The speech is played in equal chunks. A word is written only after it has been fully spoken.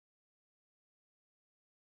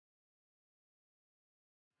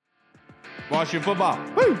Washington football.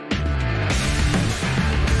 Woo!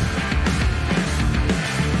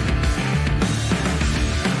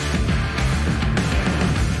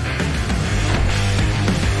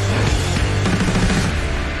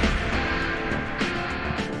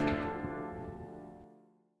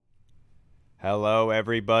 Hello,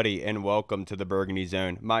 everybody, and welcome to the Burgundy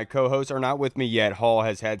Zone. My co-hosts are not with me yet. Hall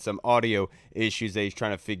has had some audio issues that he's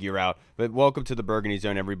trying to figure out. But welcome to the Burgundy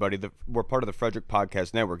Zone, everybody. We're part of the Frederick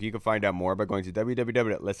Podcast Network. You can find out more by going to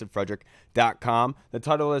www.listenfrederick.com. The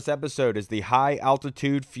title of this episode is The High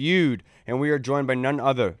Altitude Feud, and we are joined by none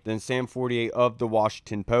other than Sam Fortier of the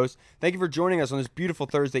Washington Post. Thank you for joining us on this beautiful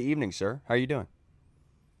Thursday evening, sir. How are you doing?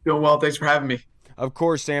 Doing well. Thanks for having me. Of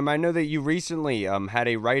course, Sam. I know that you recently had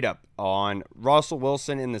a write-up on Russell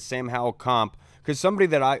Wilson in the Sam Howell comp, because somebody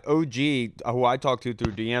that OG, who I talked to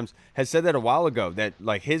through DMs, has said that a while ago, that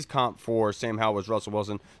like his comp for Sam Howell was Russell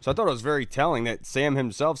Wilson. So I thought it was very telling that Sam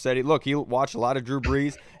himself said, he watched a lot of Drew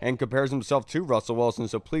Brees and compares himself to Russell Wilson.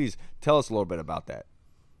 So please tell us a little bit about that.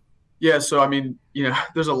 Yeah, so I mean,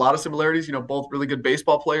 there's a lot of similarities. Both really good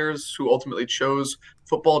baseball players who ultimately chose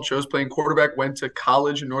football, chose playing quarterback, went to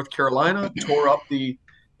college in North Carolina, tore up the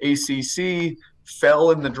ACC, fell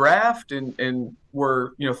in the draft, and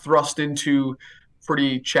were thrust into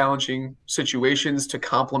pretty challenging situations to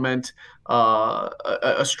complement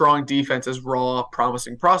a strong defense as raw,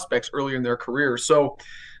 promising prospects earlier in their career. So,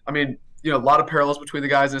 I mean, a lot of parallels between the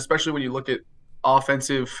guys, and especially when you look at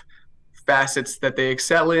offensive facets that they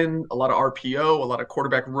excel in, a lot of RPO, a lot of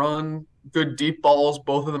quarterback run, good deep balls,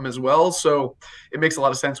 both of them as well. So it makes a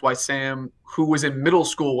lot of sense why Sam, who was in middle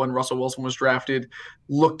school when Russell Wilson was drafted,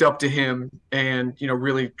 looked up to him and,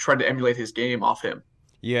 really tried to emulate his game off him.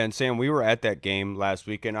 Yeah, and Sam, we were at that game last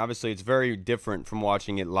week, and obviously it's very different from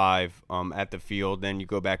watching it live at the field. Then you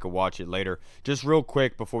go back and watch it later. Just real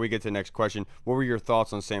quick before we get to the next question, what were your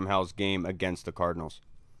thoughts on Sam Howell's game against the Cardinals?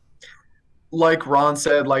 Like Ron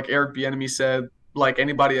said, like Eric Bieniemy said, like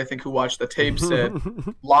anybody I think who watched the tape said,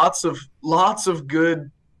 lots of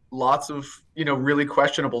good, lots of really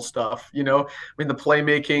questionable stuff. I mean, the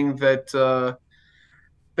playmaking that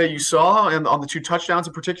you saw, and on the two touchdowns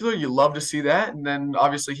in particular, you love to see that. And then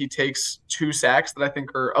obviously he takes 2 sacks that I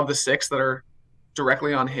think are of the 6 that are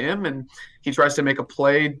directly on him, and he tries to make a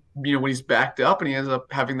play when he's backed up, and he ends up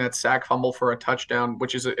having that sack fumble for a touchdown,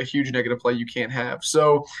 which is a huge negative play you can't have.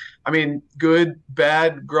 So I mean, good,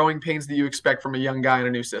 bad, growing pains that you expect from a young guy in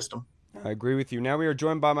a new system. I agree with you. Now we are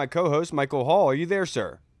joined by my co-host Michael Hall. Are you there,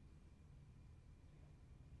 sir?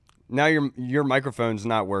 Now your microphone's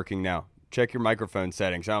not working now. Check your microphone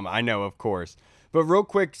settings. I know, of course. But real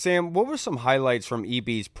quick, Sam, what were some highlights from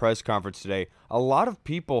EB's press conference today? A lot of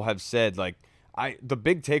people have said, the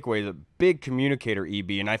big takeaway is a big communicator,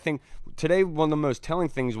 EB, and I think today one of the most telling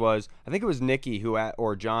things was, I think it was Nikki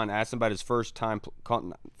or John asked him about his first time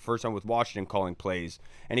with Washington calling plays,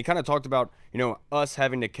 and he kind of talked about us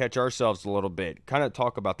having to catch ourselves a little bit. Kind of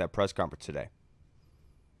talk about that press conference today.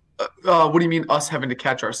 What do you mean us having to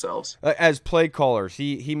catch ourselves? As play callers,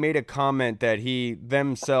 he made a comment that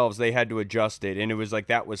they had to adjust it, and it was like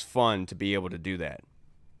that was fun to be able to do that.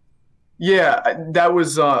 Yeah, that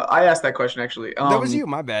was I asked that question actually. That was you.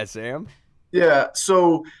 My bad, Sam. Yeah,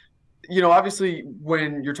 so obviously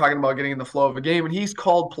when you're talking about getting in the flow of a game, and he's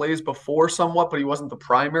called plays before somewhat, but he wasn't the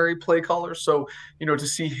primary play caller. So to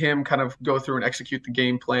see him kind of go through and execute the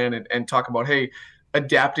game plan and talk about, hey,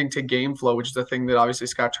 adapting to game flow, which is a thing that obviously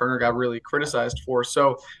Scott Turner got really criticized for.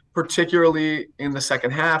 So particularly in the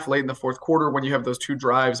second half, late in the fourth quarter, when you have those 2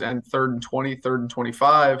 drives and 3rd and 20, 3rd and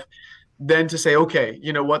 25. Then to say, okay,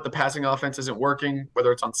 you know what, the passing offense isn't working,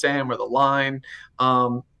 whether it's on Sam or the line,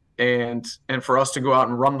 and for us to go out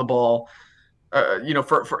and run the ball,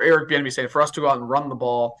 for Eric Bieniemy saying, for us to go out and run the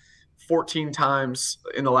ball 14 times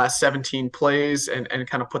in the last 17 plays and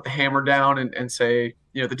kind of put the hammer down and say,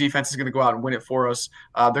 the defense is going to go out and win it for us.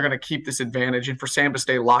 They're going to keep this advantage, and for Sam to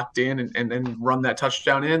stay locked in and then run that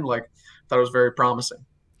touchdown in, I thought it was very promising.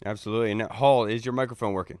 Absolutely. And Hall, is your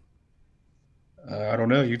microphone working? I don't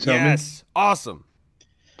know. You tell me. Yes. Awesome.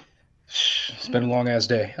 It's been a long-ass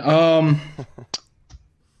day. I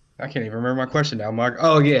can't even remember my question now, Mark.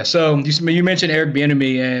 Oh, yeah. So you mentioned Eric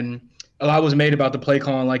Bieniemy, and a lot was made about the play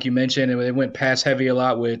calling, like you mentioned. It went pass-heavy a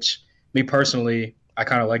lot, which me personally, I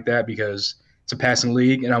kind of like that because it's a passing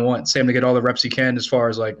league, and I want Sam to get all the reps he can as far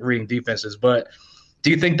as, reading defenses. But do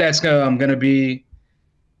you think that's going to be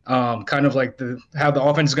kind of like how the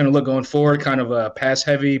offense is going to look going forward, kind of a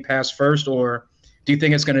pass-heavy, pass-first, or do you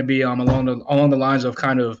think it's going to be along the lines of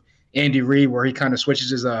kind of Andy Reid, where he kind of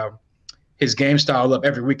switches his game style up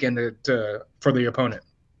every weekend for the opponent?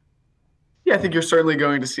 Yeah, I think you're certainly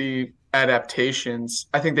going to see adaptations.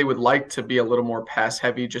 I think they would like to be a little more pass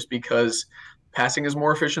heavy just because passing is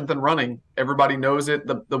more efficient than running. Everybody knows it.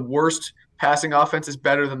 The worst passing offense is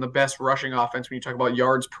better than the best rushing offense when you talk about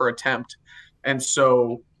yards per attempt. And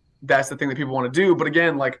so that's the thing that people want to do. But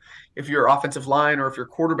again, like if your offensive line or if your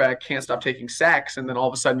quarterback can't stop taking sacks and then all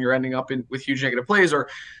of a sudden you're ending up with huge negative plays, or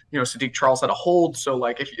Sadiq Charles had a hold. So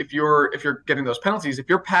like if you're getting those penalties, if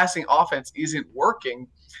your passing offense isn't working,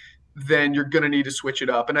 then you're going to need to switch it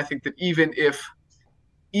up. And I think that even if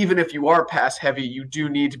you are pass heavy, you do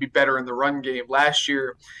need to be better in the run game. Last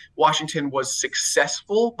year, Washington was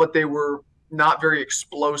successful, but they were not very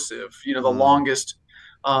explosive. The longest,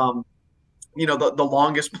 the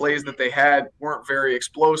longest plays that they had weren't very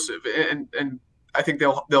explosive. And I think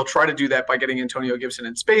they'll try to do that by getting Antonio Gibson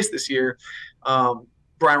in space this year.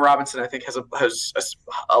 Brian Robinson, I think, has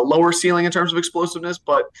a lower ceiling in terms of explosiveness.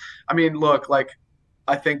 But I mean, look, like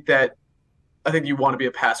I think you want to be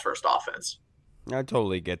a pass first offense. I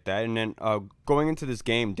totally get that. And then going into this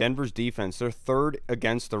game, Denver's defense, they're third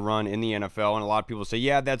against the run in the NFL. And a lot of people say,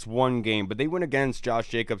 yeah, that's one game. But they went against Josh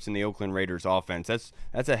Jacobs and the Oakland Raiders offense. That's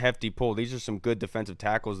a hefty pull. These are some good defensive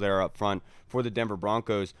tackles there up front for the Denver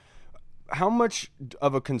Broncos. How much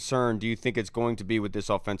of a concern do you think it's going to be with this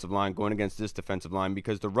offensive line going against this defensive line?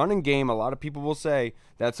 Because the running game, a lot of people will say,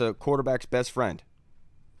 that's a quarterback's best friend.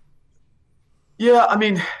 Yeah, I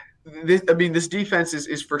mean, this defense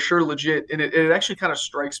is for sure legit, and it actually kind of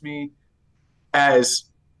strikes me as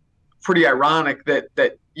pretty ironic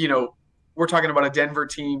that we're talking about a Denver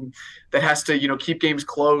team that has to keep games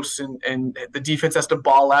close, and the defense has to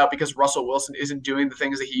ball out because Russell Wilson isn't doing the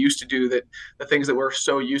things that he used to do, the things that we're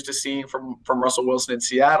so used to seeing from Russell Wilson in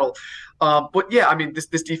Seattle. But yeah, I mean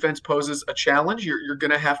this defense poses a challenge. You're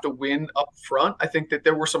going to have to win up front. I think that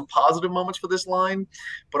there were some positive moments for this line,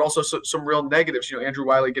 but also some real negatives. Andrew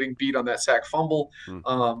Wiley getting beat on that sack fumble.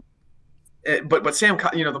 But Sam,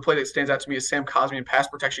 the play that stands out to me is Sam Cosmi in pass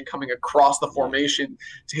protection coming across the formation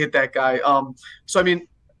to hit that guy. So I mean,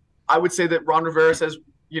 I would say that Ron Rivera says,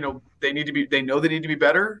 they know they need to be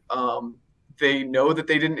better. They know that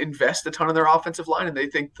they didn't invest a ton in their offensive line, and they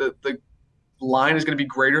think that the line is going to be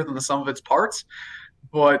greater than the sum of its parts.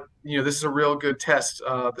 But this is a real good test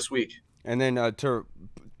this week. And then to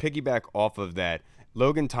piggyback off of that,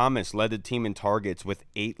 Logan Thomas led the team in targets with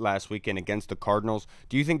 8 last weekend against the Cardinals.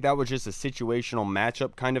 Do you think that was just a situational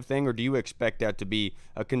matchup kind of thing, or do you expect that to be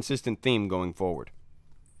a consistent theme going forward?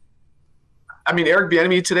 I mean, Eric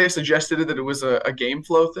Bieniemy today suggested that it was a game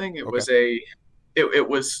flow thing. It was a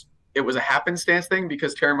happenstance thing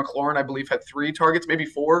because Terry McLaurin, I believe, had 3 targets, maybe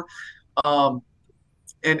 4. And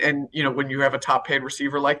when you have a top paid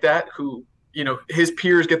receiver like that, who his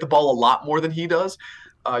peers get the ball a lot more than he does,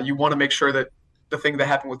 you want to make sure that the thing that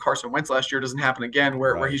happened with Carson Wentz last year doesn't happen again,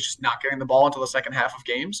 where he's just not getting the ball until the second half of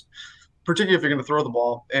games, particularly if you're going to throw the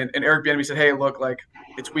ball. And Eric Bieniemy said, hey, look, like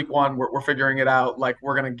it's week 1, we're figuring it out. Like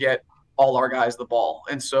we're going to get all our guys the ball.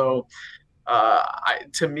 And so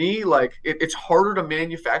to me, like it's harder to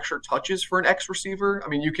manufacture touches for an X receiver. I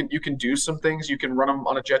mean, you can do some things, you can run him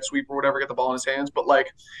on a jet sweep or whatever, get the ball in his hands, but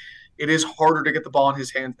like it is harder to get the ball in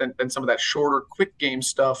his hands than some of that shorter, quick game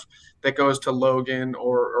stuff that goes to Logan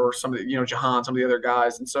or some of the, Jahan, some of the other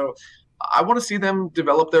guys. And so I want to see them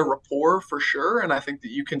develop their rapport for sure. And I think that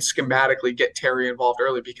you can schematically get Terry involved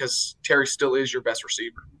early because Terry still is your best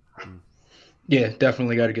receiver. Yeah,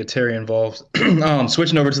 definitely got to get Terry involved.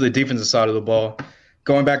 Switching over to the defensive side of the ball,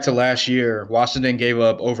 going back to last year, Washington gave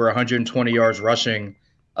up over 120 yards rushing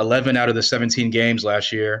 11 out of the 17 games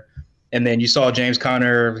last year. And then you saw James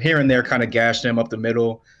Conner here and there kind of gashed him up the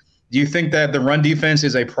middle. Do you think that the run defense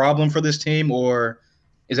is a problem for this team, or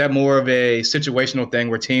is that more of a situational thing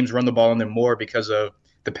where teams run the ball on them more because of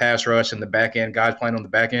the pass rush and the back end, guys playing on the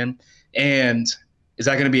back end? And is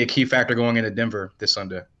that going to be a key factor going into Denver this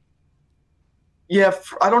Sunday? Yeah,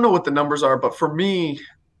 I don't know what the numbers are, but for me,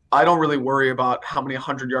 I don't really worry about how many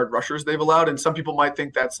 100-yard rushers they've allowed. And some people might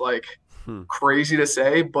think that's like crazy to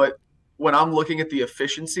say, but when I'm looking at the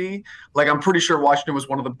efficiency, like I'm pretty sure Washington was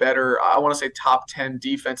one of the better, I want to say top 10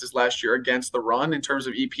 defenses last year against the run in terms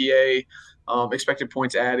of EPA, expected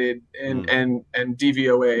points added, and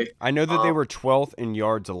DVOA. I know that they were 12th in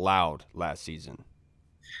yards allowed last season.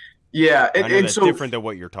 Yeah, I know that's different than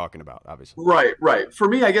what you're talking about, obviously. Right. For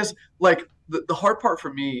me, I guess like the hard part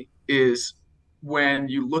for me is when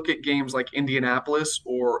you look at games like Indianapolis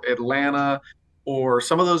or Atlanta or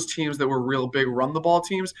some of those teams that were real big run the ball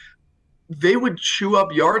teams, they would chew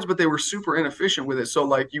up yards, but they were super inefficient with it. So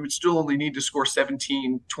like you would still only need to score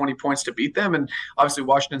 17, 20 points to beat them. And obviously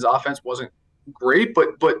Washington's offense wasn't great, but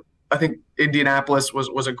I think Indianapolis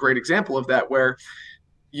was a great example of that, where,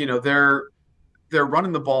 they're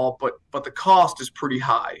running the ball, but the cost is pretty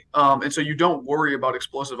high. And so you don't worry about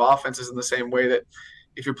explosive offenses in the same way that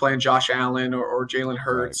if you're playing Josh Allen or Jalen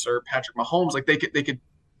Hurts or Patrick Mahomes, like they could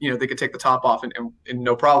take the top off and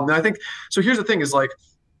no problem. And I think so. Here's the thing: is like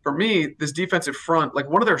for me, this defensive front, like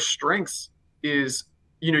one of their strengths is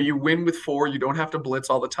you win with 4, you don't have to blitz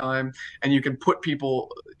all the time, and you can put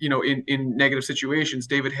people in negative situations.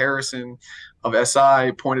 David Harrison of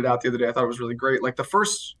SI pointed out the other day, I thought it was really great. Like the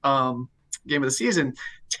first game of the season,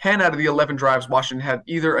 10 out of the 11 drives Washington had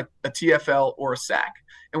either a TFL or a sack.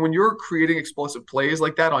 And when you're creating explosive plays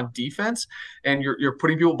like that on defense and you're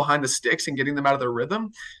putting people behind the sticks and getting them out of their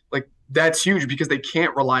rhythm, like that's huge because they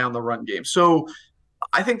can't rely on the run game. So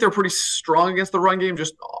I think they're pretty strong against the run game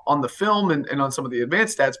just on the film and on some of the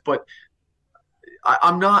advanced stats, but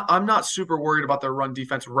I'm not super worried about their run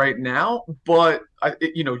defense right now, but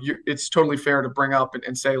it's totally fair to bring up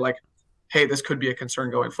and say like, hey, this could be a concern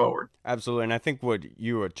going forward. Absolutely. And I think what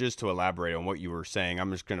you were, just to elaborate on what you were saying, I'm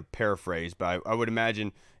just going to paraphrase, but I would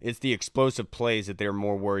imagine it's the explosive plays that they're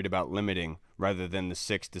more worried about limiting rather than the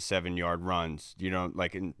 6 to 7 yard runs. They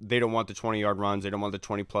don't want the 20-yard runs. They don't want the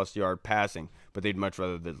 20-plus yard passing, but they'd much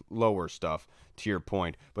rather the lower stuff, to your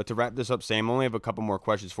point. But to wrap this up, Sam, I only have a couple more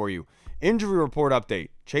questions for you. Injury report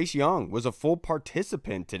update. Chase Young was a full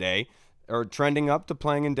participant today, or trending up to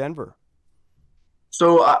playing in Denver.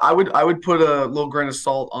 So I would put a little grain of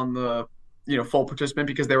salt on the full participant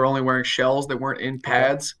because they were only wearing shells. They weren't in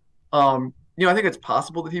pads. I think it's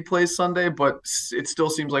possible that he plays Sunday, but it still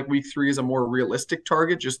seems like week 3 is a more realistic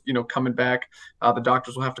target. Just coming back, the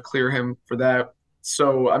doctors will have to clear him for that.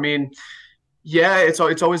 So I mean, yeah, it's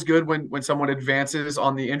always good when someone advances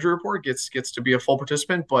on the injury report, gets to be a full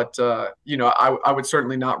participant. But I would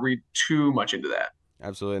certainly not read too much into that.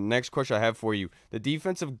 Absolutely. Next question I have for you. The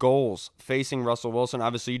defensive goals facing Russell Wilson.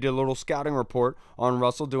 Obviously, you did a little scouting report on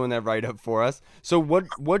Russell, doing that write-up for us. So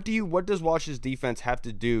what does Washington's defense have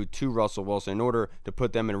to do to Russell Wilson in order to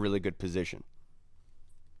put them in a really good position?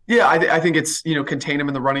 Yeah, I think it's, contain him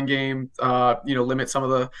in the running game, limit some of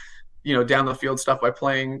the, down the field stuff by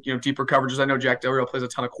playing, deeper coverages. I know Jack Del Rio plays a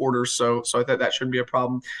ton of quarters, so I thought that shouldn't be a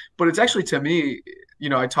problem. But it's actually, to me,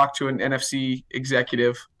 I talked to an NFC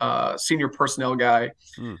executive, senior personnel guy,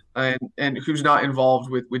 and who's not involved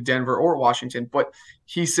with Denver or Washington, but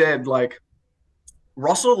he said like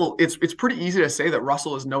Russell, it's pretty easy to say that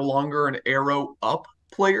Russell is no longer an arrow up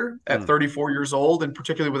player at 34 years old, and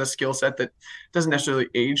particularly with a skill set that doesn't necessarily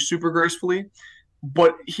age super gracefully.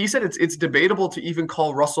 But he said it's debatable to even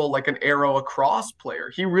call Russell like an arrow across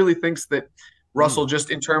player. He really thinks that Russell,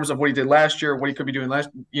 just in terms of what he did last year, what he could be doing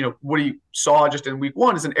what he saw just in week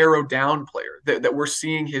 1 is an arrow down player that we're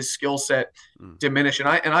seeing his skill set diminish. And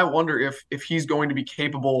I wonder if he's going to be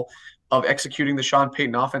capable of executing the Sean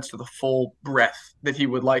Payton offense to the full breadth that he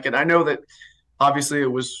would like. And I know that obviously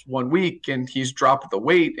it was 1 week and he's dropped the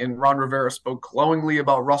weight, and Ron Rivera spoke glowingly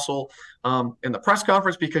about Russell in the press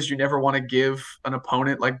conference because you never want to give an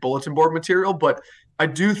opponent like bulletin board material. But I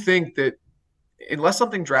do think that unless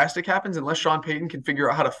something drastic happens, unless Sean Payton can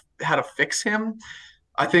figure out how to fix him,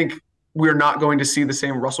 I think we're not going to see the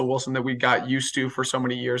same Russell Wilson that we got used to for so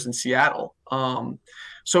many years in Seattle.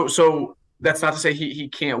 So that's not to say he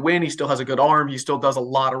can't win. He still has a good arm. He still does a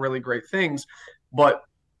lot of really great things. But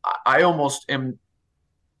I almost am,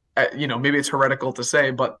 maybe it's heretical to say,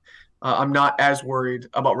 but I'm not as worried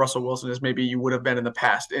about Russell Wilson as maybe you would have been in the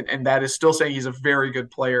past. And that is still saying he's a very good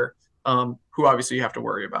player who obviously you have to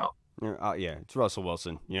worry about. Yeah, it's Russell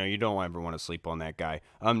Wilson. You don't ever want to sleep on that guy.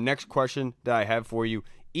 Next question that I have for you.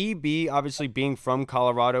 EB, obviously being from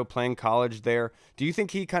Colorado, playing college there, do you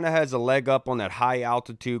think he kind of has a leg up on that high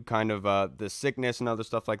altitude kind of the sickness and other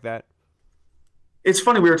stuff like that? It's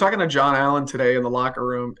funny. We were talking to John Allen today in the locker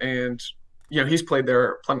room, and he's played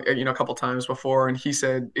there a couple times before, and he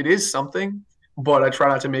said it is something, but I try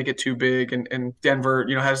not to make it too big. And Denver,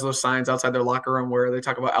 has those signs outside their locker room where they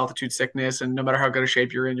talk about altitude sickness, and no matter how good a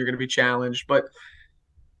shape you're in, you're going to be challenged. But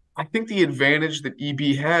I think the advantage that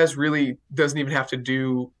EB has really doesn't even have to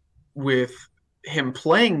do with him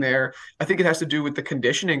playing there. I think it has to do with the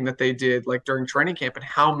conditioning that they did like during training camp and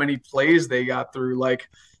how many plays they got through. Like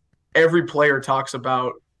every player talks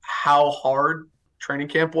about how hard training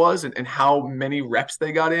camp was and how many reps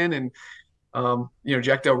they got in. And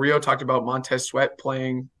Jack Del Rio talked about Montez Sweat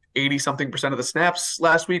playing 80-something% of the snaps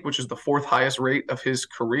last week, which is the 4th highest rate of his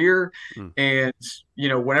career. And,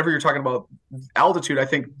 whenever you're talking about altitude, I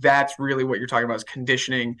think that's really what you're talking about is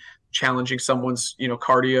conditioning, challenging someone's,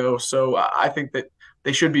 cardio. So I think that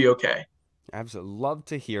they should be okay. Absolutely. Love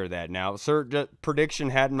to hear that. Now, sir, prediction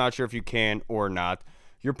hat, I'm not sure if you can or not.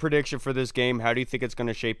 Your prediction for this game, how do you think it's going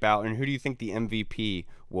to shape out, and who do you think the MVP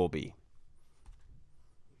will be?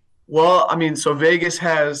 Well, I mean, so Vegas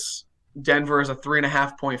has Denver as a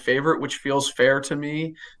 3.5 point favorite, which feels fair to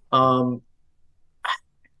me. Um,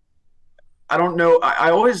 I don't know. I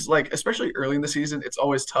always like, especially early in the season, it's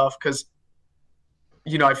always tough because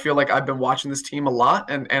I feel like I've been watching this team a lot,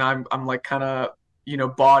 and I'm like kind of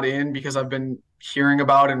bought in because I've been hearing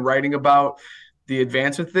about and writing about the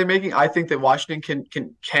advancements they're making. I think that Washington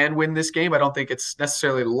can win this game. I don't think it's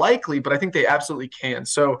necessarily likely, but I think they absolutely can.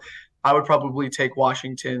 So I would probably take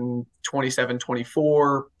Washington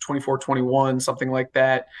 27-24, 24-21, something like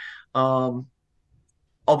that. Um,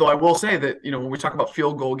 Although I will say that, when we talk about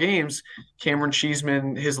field goal games, Cameron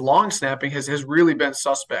Cheeseman, his long snapping has really been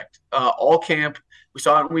suspect. All camp, we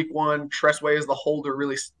saw it in week one. Tressway as the holder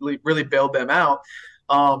really bailed them out.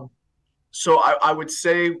 So I would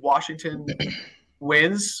say Washington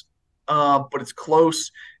wins, but it's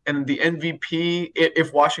close. And the MVP,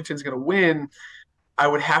 if Washington's going to win, I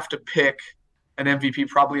would have to pick an MVP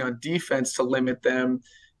probably on defense to limit them.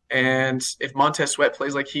 And if Montez Sweat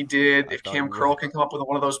plays like he did, if Cam Curl can come up with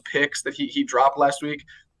one of those picks that he dropped last week,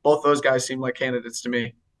 both those guys seem like candidates to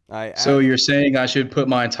me. So you're saying I should put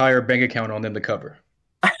my entire bank account on them to cover?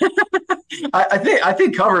 I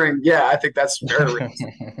think covering, yeah, I think that's fair.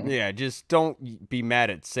 Yeah, just don't be mad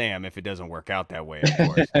at Sam if it doesn't work out that way, of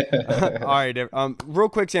course. All right, real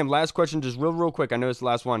quick, Sam, last question, just real quick. I know it's the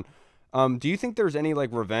last one. Do you think there's any like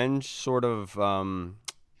revenge sort of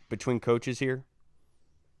between coaches here?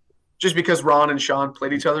 Just because Ron and Sean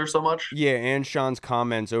played each other so much? Yeah, and Sean's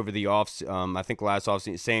comments over the I think last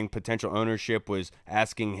offseason, saying potential ownership was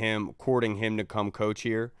courting him to come coach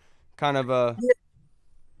here. Kind of a...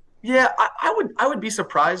 Yeah, I would be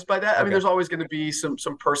surprised by that. I mean, there's always going to be some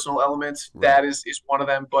personal elements. Right. That is one of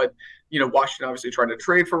them. But, Washington obviously tried to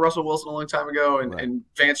trade for Russell Wilson a long time ago, and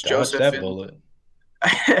Vance Joseph.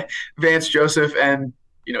 Vance Joseph and,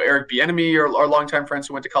 Eric Bieniemy are longtime friends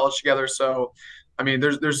who went to college together. So, I mean,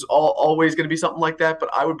 there's always going to be something like that, but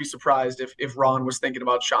I would be surprised if Ron was thinking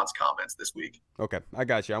about Sean's comments this week. Okay, I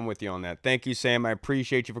got you. I'm with you on that. Thank you, Sam. I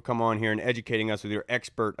appreciate you for coming on here and educating us with your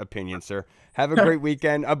expert opinion, sir. Have a great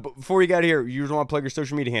weekend. Before you got here, you just want to plug your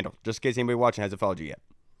social media handle, just in case anybody watching hasn't followed you yet.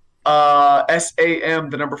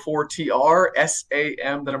 SAM, the number 4TR,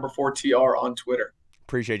 SAM, the number 4TR on Twitter.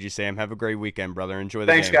 Appreciate you, Sam. Have a great weekend, brother. Enjoy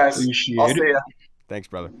the Thanks, game. guys. I'll see ya. Thanks,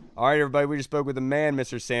 brother. All right, everybody, we just spoke with the man,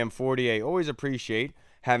 Mr. Sam Fortier. Always appreciate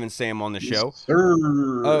having Sam on the show.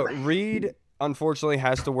 Reed, unfortunately,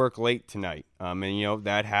 has to work late tonight. And,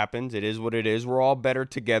 that happens. It is what it is. We're all better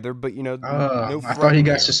together, but, no I thought he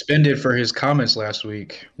got suspended for his comments last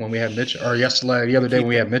week when we had Mitch, or the other day when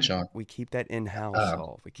we had Mitch on. We keep that in-house.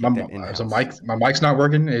 So my mic's not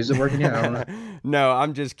working. Is it working yet? I don't know. No,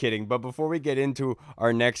 I'm just kidding. But before we get into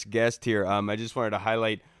our next guest here, I just wanted to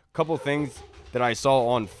highlight a couple things that I saw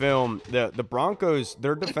on film. The Broncos,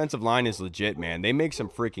 their defensive line is legit, man. They make some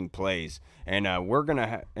freaking plays. And we're going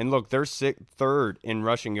to – and look, they're third in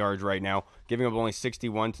rushing yards right now, giving up only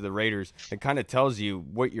 61 to the Raiders. It kind of tells you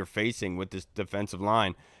what you're facing with this defensive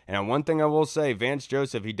line. And one thing I will say, Vance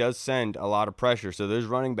Joseph, he does send a lot of pressure. So those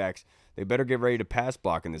running backs, they better get ready to pass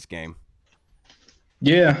block in this game.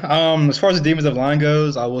 Yeah, as far as the defensive line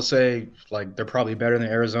goes, I will say like they're probably better than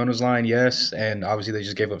Arizona's line, yes, and obviously they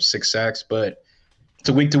just gave up 6 sacks, but it's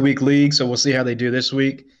a week-to-week league, so we'll see how they do this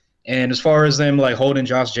week. And as far as them like holding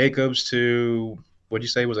Josh Jacobs to what'd you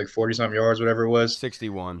say it was like 40-something yards, whatever it was,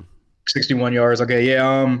 61 yards. Okay,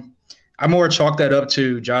 yeah, I more chalk that up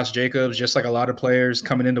to Josh Jacobs, just like a lot of players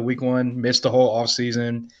coming into week one, missed the whole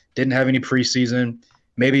offseason, didn't have any preseason.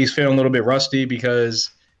 Maybe he's feeling a little bit rusty because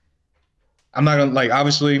I'm not gonna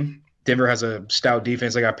obviously Denver has a stout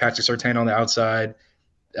defense. They got Patrick Surtain on the outside.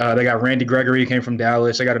 They got Randy Gregory, came from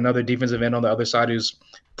Dallas. They got another defensive end on the other side who's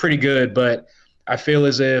pretty good, but I feel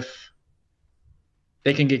as if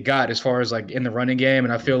they can get got as far as in the running game.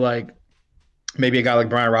 And I feel like maybe a guy like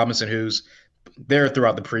Brian Robinson, who's there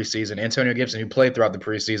throughout the preseason, Antonio Gibson, who played throughout the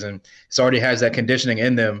preseason, already has that conditioning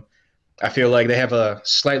in them. I feel like they have a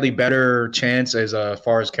slightly better chance as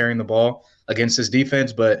far as carrying the ball against this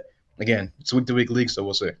defense, but again, it's a week-to-week league, so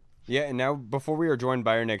we'll see. Yeah, and now before we are joined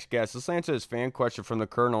by our next guest, let's answer this fan question from the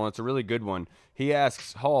Colonel. It's a really good one. He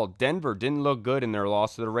asks, Hall, Denver didn't look good in their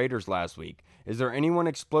loss to the Raiders last week. Is there anyone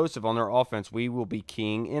explosive on their offense we will be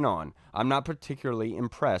keying in on? I'm not particularly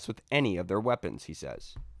impressed with any of their weapons, he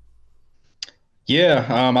says. Yeah,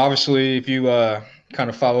 obviously, if you kind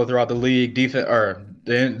of follow throughout the league,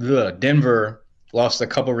 Denver lost a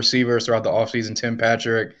couple receivers throughout the offseason. Tim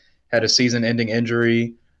Patrick had a season-ending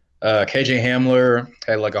injury. KJ Hamler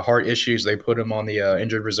had a heart issue, so they put him on the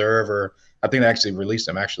injured reserve, or I think they actually released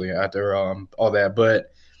him after all that.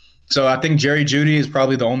 But so I think Jerry Jeudy is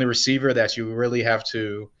probably the only receiver that you really have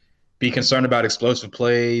to be concerned about explosive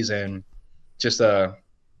plays and just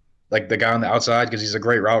like the guy on the outside because he's a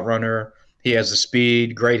great route runner. He has the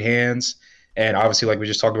speed, great hands, and obviously, like we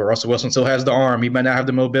just talked about, Russell Wilson still has the arm. He might not have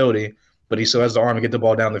the mobility, but he still has the arm to get the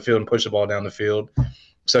ball down the field and push the ball down the field.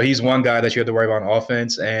 So he's one guy that you have to worry about on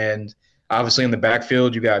offense. And obviously in the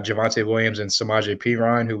backfield, you got Javonte Williams and Samaje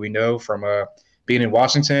Perine, who we know from being in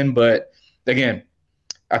Washington. But again,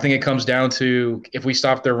 I think it comes down to if we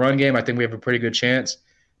stop their run game, I think we have a pretty good chance.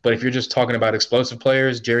 But if you're just talking about explosive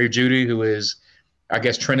players, Jerry Jeudy, who is, I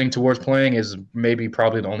guess, trending towards playing, is maybe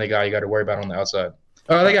probably the only guy you got to worry about on the outside.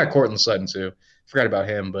 Oh, they got Cortland Sutton too. Forgot about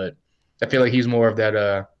him, but I feel like he's more of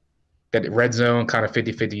that red zone kind of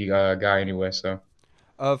 50-50 guy anyway. So.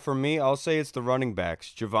 For me, I'll say it's the running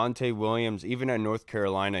backs. Javonte Williams, even at North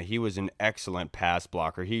Carolina, he was an excellent pass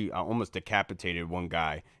blocker. He almost decapitated one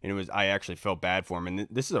guy, and I actually felt bad for him. And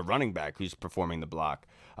this is a running back who's performing the block.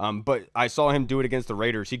 But I saw him do it against the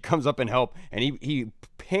Raiders. He comes up and help, and he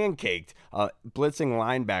pancaked a blitzing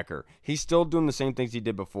linebacker. He's still doing the same things he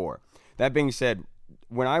did before. That being said,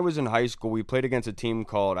 when I was in high school, we played against a team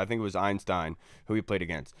called, I think it was Einstein, who we played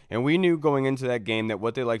against. And we knew going into that game that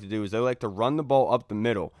what they like to do is they like to run the ball up the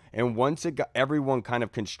middle. And once it got everyone kind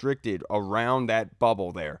of constricted around that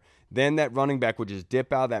bubble there, then that running back would just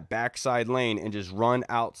dip out of that backside lane and just run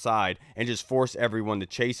outside and just force everyone to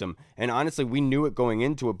chase him. And honestly, we knew it going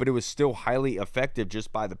into it, but it was still highly effective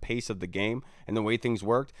just by the pace of the game and the way things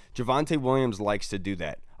worked. Javonte Williams likes to do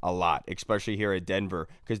that a lot, especially here at Denver,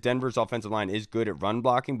 because Denver's offensive line is good at run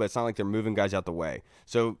blocking, but it's not like they're moving guys out the way.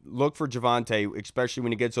 So look for Javonte, especially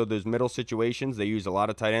when he gets to those middle situations. They use a lot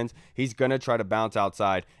of tight ends. He's going to try to bounce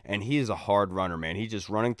outside, and he is a hard runner, man. He's just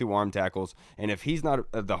running through arm tackles, and if he's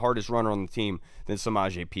not the hardest runner on the team, then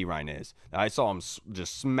Samaje Perine is. I saw him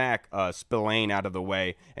just smack Spillane out of the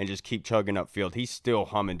way and just keep chugging upfield. He's still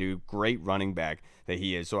humming, dude. Great running back that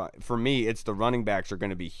he is. So for me, it's the running backs are going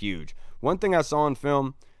to be huge. One thing I saw in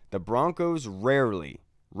film, the Broncos rarely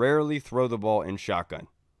throw the ball in shotgun.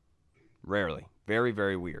 Rarely. Very,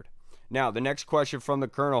 very weird. Now, the next question from the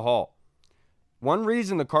Colonel Hall. One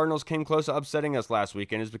reason the Cardinals came close to upsetting us last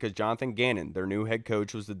weekend is because Jonathan Gannon, their new head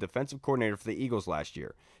coach, was the defensive coordinator for the Eagles last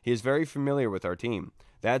year. He is very familiar with our team.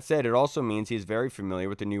 That said, it also means he is very familiar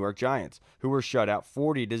with the New York Giants, who were shut out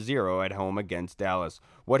 40-0 at home against Dallas.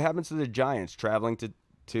 What happens to the Giants traveling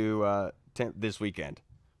to this weekend?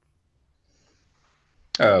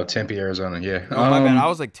 Oh, Tempe, Arizona, yeah. Oh, my bad. I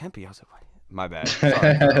was like, Tempe. I was like, what? My bad.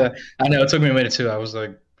 Sorry, I know. It took me a minute, too. I was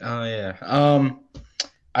like, oh, yeah.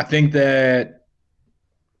 I think that,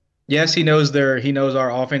 yes, he knows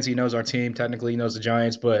our offense. He knows our team. Technically, he knows the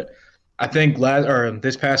Giants. But I think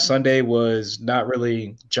this past Sunday was not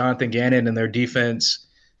really Jonathan Gannon and their defense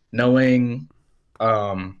knowing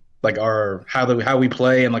like how we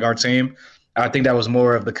play and like our team. I think that was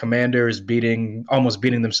more of the Commanders almost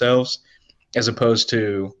beating themselves, as opposed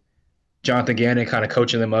to Jonathan Gannon kind of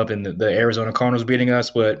coaching them up and the Arizona Cardinals beating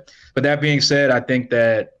us. But that being said, I think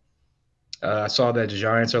that I saw that the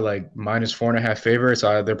Giants are like -4.5 favorites.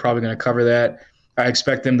 They're probably going to cover that. I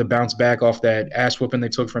expect them to bounce back off that ass whooping they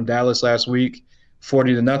took from Dallas last week,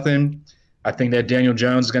 40-0. I think that Daniel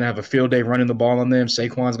Jones is going to have a field day running the ball on them.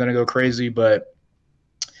 Saquon's going to go crazy. But,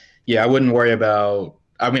 yeah, I wouldn't worry about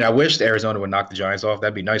 – I mean, I wish Arizona would knock the Giants off.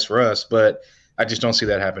 That'd be nice for us. But I just don't see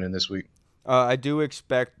that happening this week. I do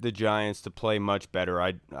expect the Giants to play much better.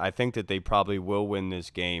 I think that they probably will win this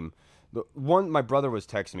game. My brother was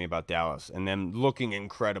texting me about Dallas and them looking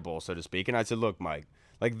incredible, so to speak. And I said, look, Mike,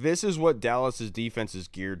 like this is what Dallas's defense is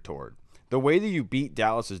geared toward. The way that you beat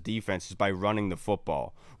Dallas's defense is by running the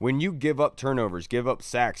football. When you give up turnovers, give up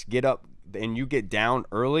sacks, get up and you get down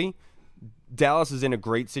early, Dallas is in a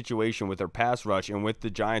great situation with their pass rush and with the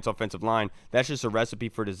Giants' offensive line. That's just a recipe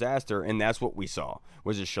for disaster, and that's what we saw,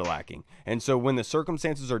 was a shellacking. And so when the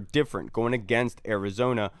circumstances are different going against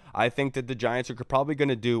Arizona, I think that the Giants are probably going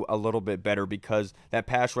to do a little bit better because that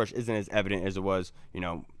pass rush isn't as evident as it was,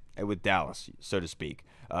 with Dallas, so to speak.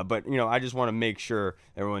 But I just want to make sure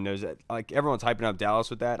everyone knows that, like, everyone's hyping up Dallas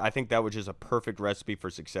with that. I think that was just a perfect recipe for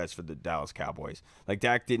success for the Dallas Cowboys. Like,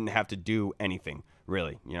 Dak didn't have to do anything,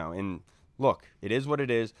 really, and look, it is what it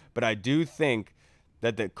is, but I do think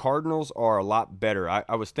that the Cardinals are a lot better.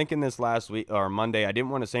 I was thinking this last week or Monday. I didn't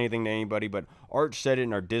want to say anything to anybody, but Arch said it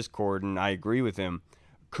in our Discord, and I agree with him.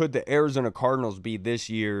 Could the Arizona Cardinals be this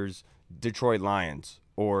year's Detroit Lions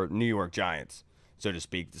or New York Giants, so to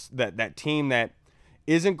speak? That team that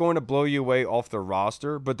isn't going to blow you away off their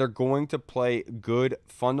roster, but they're going to play good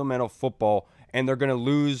fundamental football, and they're going to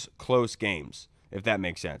lose close games, if that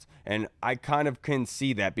makes sense. And I kind of can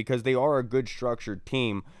see that because they are a good structured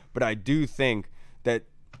team, but I do think that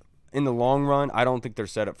in the long run, I don't think they're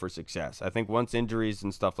set up for success. I think once injuries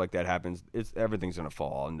and stuff like that happens, everything's going to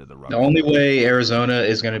fall into the rug. The only way Arizona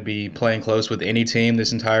is going to be playing close with any team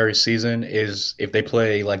this entire season is if they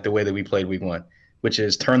play like the way that we played week 1, which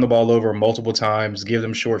is turn the ball over multiple times, give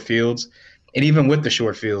them short fields. And even with the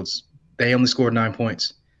short fields, they only scored 9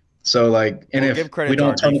 points. So, like, and if give credit we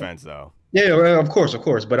don't to our defense, though. Yeah, well, of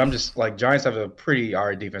course. But I'm just like, Giants have a pretty all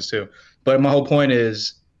right defense too. But my whole point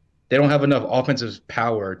is they don't have enough offensive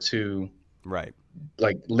power to, right,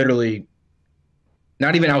 like, literally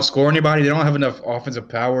not even outscore anybody. They don't have enough offensive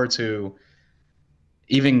power to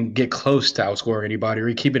even get close to outscoring anybody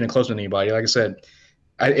or keeping it close with anybody. Like I said,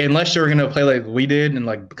 unless you're going to play like we did and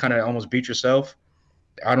like kind of almost beat yourself,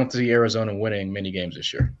 I don't see Arizona winning many games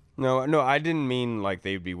this year. No, I didn't mean like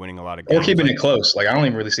they'd be winning a lot of games. Or keeping it close. Like, I don't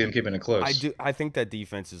even really see them keeping it close. I think that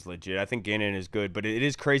defense is legit. I think Gannon is good, but it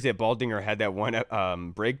is crazy that Baldinger had that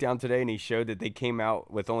one breakdown today, and he showed that they came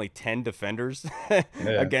out with only 10 defenders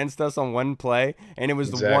against us on one play, and it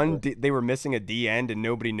was the one they were missing a D end, and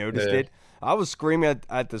nobody noticed it. I was screaming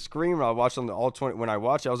at the screen when I watched on the all 20. When I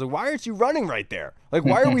watched it, I was like, "Why aren't you running right there? Like,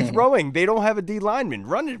 why are we throwing? They don't have a D lineman.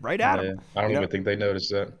 Run it right at them." I don't even think they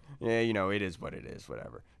noticed that. Yeah, it is what it is,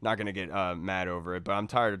 whatever. Not going to get mad over it, but I'm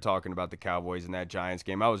tired of talking about the Cowboys in that Giants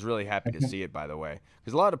game. I was really happy to see it, by the way,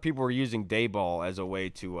 because a lot of people were using Dayball as a way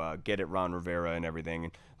to get at Ron Rivera and everything.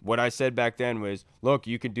 And what I said back then was, look,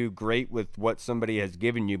 you can do great with what somebody has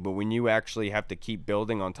given you, but when you actually have to keep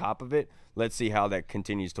building on top of it, let's see how that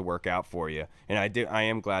continues to work out for you. And I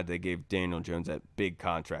am glad they gave Daniel Jones that big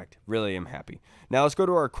contract. Really am happy. Now let's go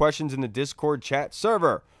to our questions in the Discord chat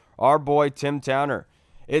server. Our boy Tim Towner.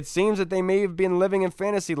 It seems that they may have been living in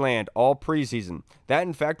fantasy land all preseason. That,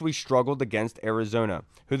 in fact, we struggled against Arizona,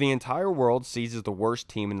 who the entire world sees as the worst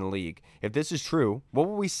team in the league. If this is true, what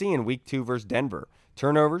will we see in Week 2 versus Denver?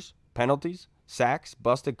 Turnovers, penalties, sacks,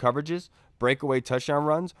 busted coverages, breakaway touchdown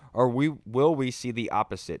runs, or will we see the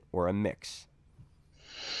opposite or a mix?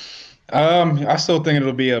 I still think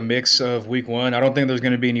it'll be a mix of Week 1. I don't think there's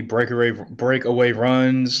going to be any breakaway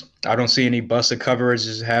runs. I don't see any busted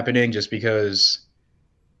coverages happening just because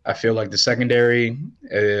I feel like the secondary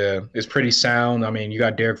is pretty sound. I mean, you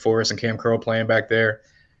got Derek Forrest and Cam Curl playing back there.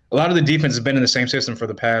 A lot of the defense has been in the same system for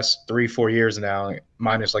the past 3-4 years now,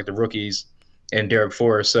 minus like the rookies and Derek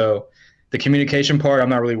Forrest. So the communication part, I'm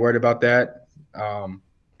not really worried about that.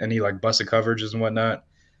 Any like busted coverages and whatnot.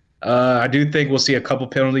 I do think we'll see a couple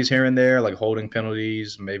penalties here and there, like holding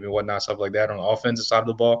penalties, maybe whatnot, stuff like that on the offensive side of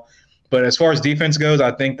the ball. But as far as defense goes,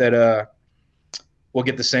 I think that we'll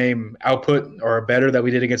get the same output or better that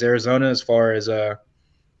we did against Arizona as far as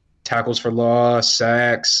tackles for loss,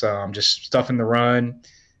 sacks, just stuffing the run,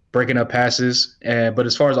 breaking up passes. But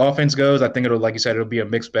as far as offense goes, I think it'll, like you said, it'll be a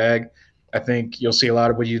mixed bag. I think you'll see a lot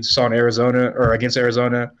of what you saw in Arizona or against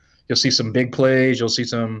Arizona. You'll see some big plays. You'll see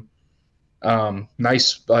some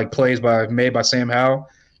nice like plays made by Sam Howell.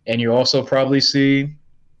 And you also probably see,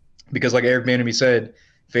 because like Eric Bieniemy said,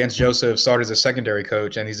 Vance Joseph started as a secondary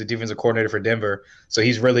coach, and he's a defensive coordinator for Denver. So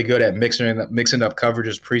he's really good at mixing up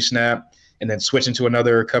coverages pre-snap and then switching to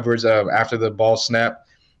another coverage after the ball snap,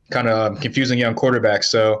 kind of confusing young quarterbacks.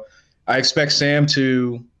 So I expect Sam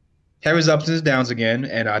to have his ups and his downs again,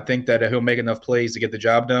 and I think that he'll make enough plays to get the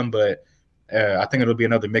job done. But I think it'll be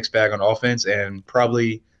another mixed bag on offense and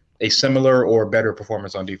probably a similar or better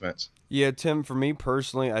performance on defense. Yeah, Tim, for me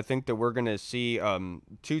personally, I think that we're going to see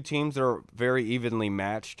two teams that are very evenly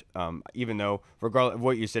matched, even though, regardless of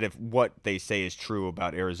what you said, if what they say is true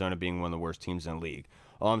about Arizona being one of the worst teams in the league.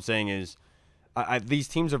 All I'm saying is these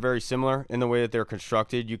teams are very similar in the way that they're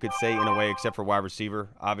constructed, you could say, in a way, except for wide receiver,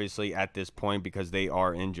 obviously, at this point because they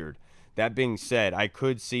are injured. That being said, I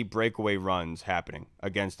could see breakaway runs happening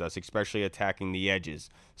against us, especially attacking the edges.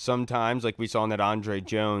 Sometimes, like we saw in that Andre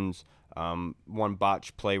Jones one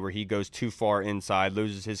botch play where he goes too far inside,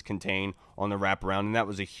 loses his contain on the wraparound, and that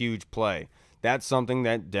was a huge play. That's something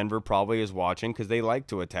that Denver probably is watching because they like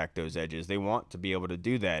to attack those edges. They want to be able to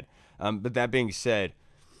do that. But that being said,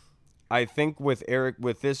 I think with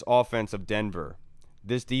this offense of Denver,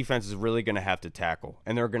 this defense is really going to have to tackle,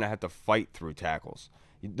 and they're going to have to fight through tackles.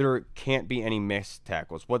 There can't be any missed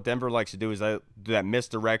tackles. What Denver likes to do is do that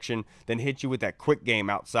misdirection, then hit you with that quick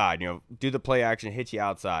game outside. Do the play action, hit you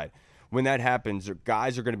outside. When that happens,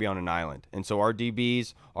 guys are going to be on an island. And so our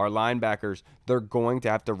DBs, our linebackers, they're going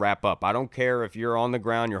to have to wrap up. I don't care if you're on the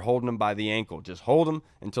ground, you're holding them by the ankle. Just hold them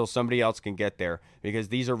until somebody else can get there because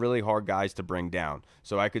these are really hard guys to bring down.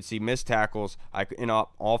 So I could see missed tackles.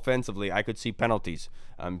 Offensively, I could see penalties.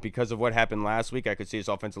 Because of what happened last week, I could see this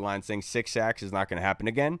offensive line saying 6 sacks is not going to happen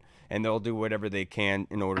again, and they'll do whatever they can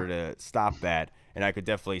in order to stop that. And I could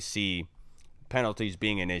definitely see penalties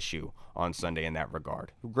being an issue on Sunday in that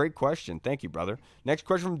regard? Great question. Thank you, brother. Next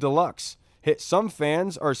question from Deluxe. Some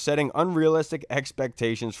fans are setting unrealistic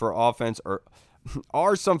expectations for offense, or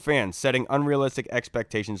are some fans setting unrealistic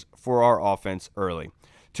expectations for our offense early?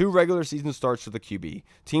 2 regular season starts for the QB.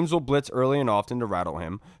 Teams will blitz early and often to rattle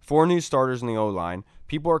him. 4 new starters in the O-line.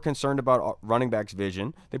 People are concerned about running back's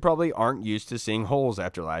vision. They probably aren't used to seeing holes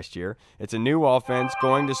after last year. It's a new offense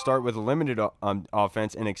going to start with a limited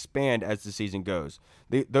offense and expand as the season goes.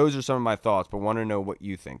 Those are some of my thoughts, but want to know what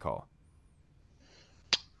you think, Hall.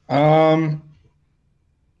 I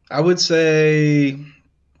would say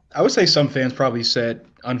some fans probably set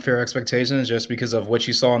unfair expectations just because of what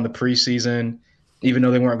you saw in the preseason, even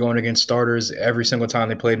though they weren't going against starters every single time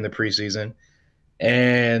they played in the preseason.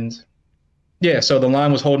 And yeah, so the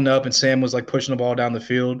line was holding up and Sam was like pushing the ball down the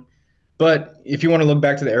field. But if you want to look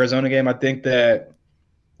back to the Arizona game, I think that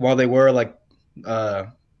while they were like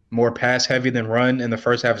more pass heavy than run in the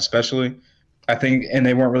first half especially, I think, and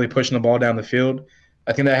they weren't really pushing the ball down the field,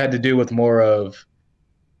 I think that had to do with more of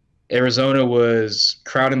Arizona was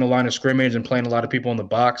crowding the line of scrimmage and playing a lot of people in the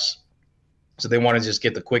box. So they want to just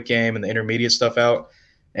get the quick game and the intermediate stuff out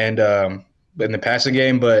and in the passing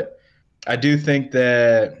game. But I do think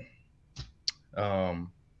that what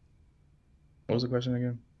was the question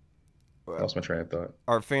again? I lost my train of thought.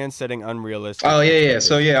 Are fans setting unrealistic? Oh, yeah.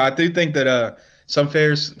 So, yeah, I do think that some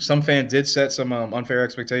fans did set some unfair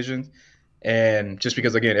expectations. And just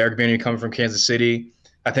because, again, Eric Bieniemy coming from Kansas City,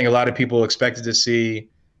 I think a lot of people expected to see,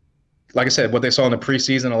 like I said, what they saw in the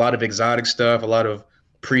preseason, a lot of exotic stuff, a lot of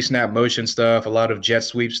pre-snap motion stuff, a lot of jet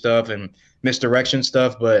sweep stuff and misdirection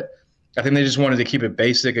stuff. But I think they just wanted to keep it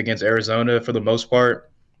basic against Arizona for the most part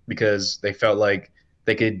because they felt like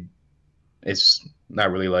they could – it's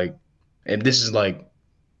not really like – and this is like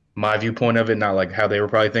my viewpoint of it, not like how they were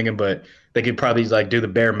probably thinking, but they could probably like do the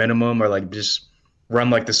bare minimum or like just run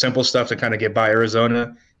like the simple stuff to kind of get by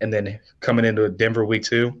Arizona and then coming into Denver week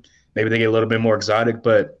 2, maybe they get a little bit more exotic.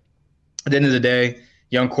 But at the end of the day,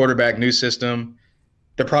 young quarterback, new system,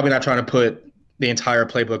 they're probably not trying to put the entire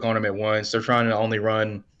playbook on him at once. They're trying to only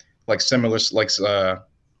run like similar, like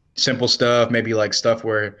simple stuff, maybe like stuff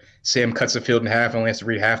where Sam cuts the field in half and only has to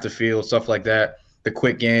read half the field, stuff like that, the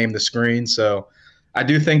quick game, the screen. So I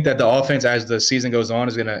do think that the offense as the season goes on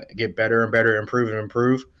is going to get better and better,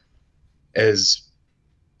 improve as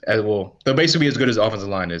well. They'll basically be as good as the offensive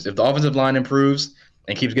line is. If the offensive line improves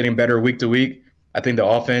and keeps getting better week to week, I think the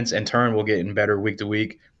offense in turn will get better week to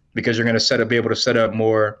week because you're going to be able to set up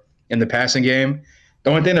more in the passing game. The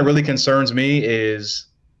only thing that really concerns me is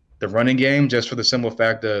the running game, just for the simple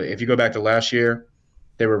fact that if you go back to last year,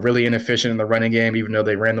 they were really inefficient in the running game, even though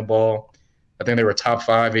they ran the ball. I think they were top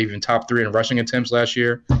 5, even top 3 in rushing attempts last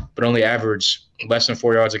year, but only averaged less than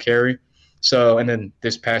 4 yards a carry. So, and then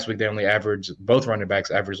this past week, they only both running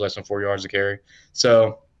backs averaged less than 4 yards a carry.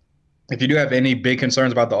 So if you do have any big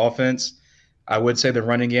concerns about the offense, I would say the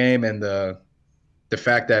running game and the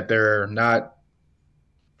fact that they're not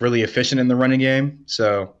really efficient in the running game.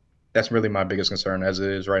 So that's really my biggest concern as it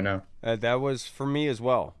is right now. That was for me as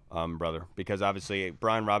well, brother, because obviously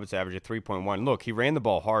Brian Robinson averaged a 3.1. Look, he ran the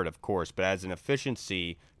ball hard, of course, but as an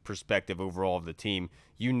efficiency perspective overall of the team,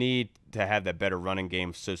 you need to have that better running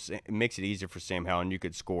game so it makes it easier for Sam Howell and you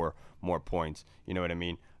could score more points. You know what I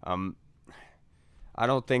mean? I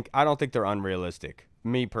don't think they're unrealistic,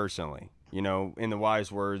 me personally. You know, in the wise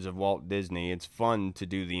words of Walt Disney, it's fun to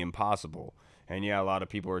do the impossible. And yeah, a lot of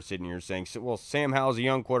people are sitting here saying, well, Sam Howell's a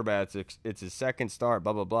young quarterback. It's his second start,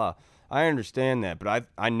 blah, blah, blah. I understand that, but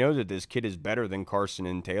I know that this kid is better than Carson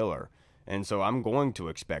and Taylor. And so I'm going to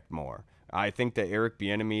expect more. I think that Eric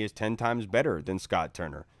Bieniemy is 10 times better than Scott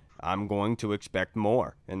Turner. I'm going to expect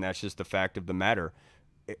more, and that's just the fact of the matter.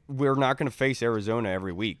 We're not going to face Arizona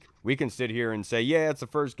every week. We can sit here and say, yeah, it's the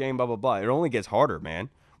first game, blah, blah, blah. It only gets harder, man.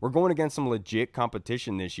 We're going against some legit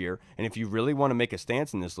competition this year, and if you really want to make a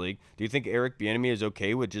stance in this league, do you think Eric Bieniemy is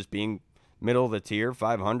okay with just being middle of the tier,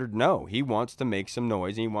 500? No, he wants to make some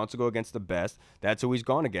noise, and he wants to go against the best. That's who he's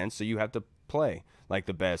gone against, so you have to play like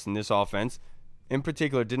the best. And this offense, in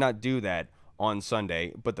particular, did not do that on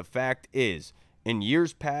Sunday, but the fact is, in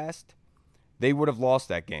years past, they would have lost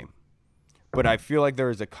that game. But I feel like there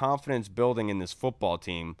is a confidence building in this football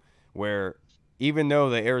team where even though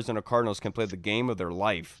the Arizona Cardinals can play the game of their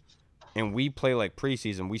life and we play like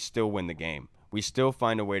preseason, we still win the game. We still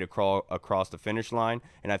find a way to crawl across the finish line,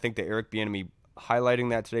 and I think that Eric Bieniemy highlighting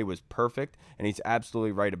that today was perfect, and he's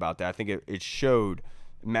absolutely right about that. I think it showed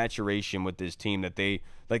maturation with this team that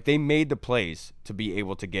they made the plays to be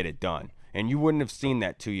able to get it done, and you wouldn't have seen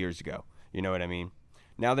that 2 years ago. You know what I mean?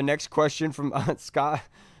 Now the next question from Scott,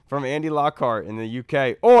 from Andy Lockhart in the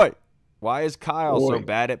UK. Oi! Why is Kyle so Boy.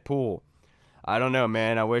 bad at pool? I don't know,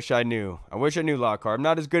 man. I wish I knew. I wish I knew, Lockhart. I'm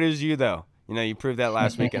not as good as you, though. You know, you proved that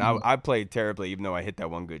last week, and I played terribly, even though I hit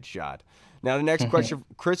that one good shot. Now, the next question,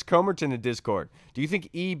 Chris Comerton in the Discord. Do you think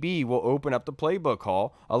EB will open up the playbook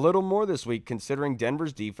hall a little more this week, considering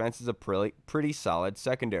Denver's defense is a pretty solid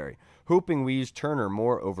secondary? Hoping we use Turner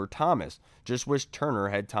more over Thomas. Just wish Turner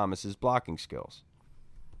had Thomas's blocking skills.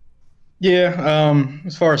 Yeah,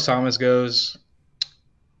 as far as Thomas goes,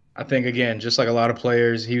 I think again, just like a lot of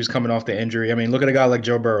players, he was coming off the injury. I mean, look at a guy like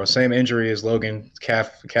Joe Burrow, same injury as Logan,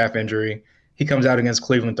 calf injury. He comes out against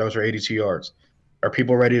Cleveland, throws for 82 yards. Are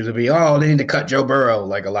people ready to be, oh, they need to cut Joe Burrow,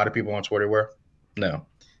 like a lot of people on Twitter were? No.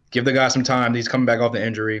 Give the guy some time. He's coming back off the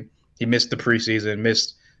injury. He missed the preseason,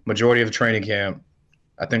 missed majority of the training camp.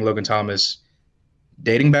 I think Logan Thomas,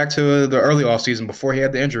 dating back to the early offseason before he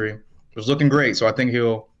had the injury, was looking great. So I think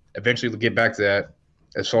he'll eventually get back to that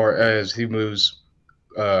as far as he moves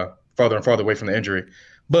farther and farther away from the injury.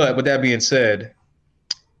 But with that being said,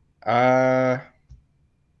 I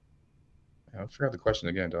forgot the question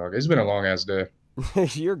again, dog. It's been a long-ass day.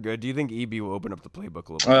 You're good. Do you think EB will open up the playbook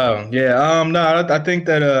a little bit? Oh, yeah. No, I think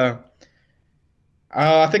that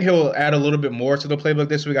I think he'll add a little bit more to the playbook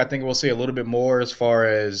this week. I think we'll see a little bit more as far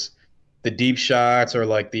as the deep shots or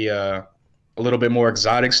like the a little bit more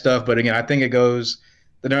exotic stuff. But again, I think it goes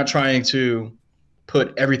 – they're not trying to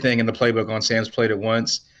put everything in the playbook on Sam's plate at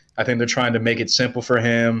once. I think they're trying to make it simple for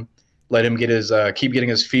him, let him get his keep getting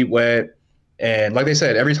his feet wet. And like they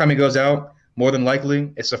said, every time he goes out, more than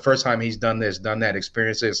likely, it's the first time he's done this, done that,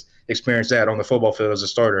 experienced that on the football field as a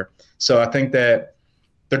starter. So I think that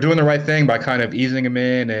they're doing the right thing by kind of easing him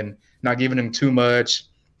in and not giving him too much.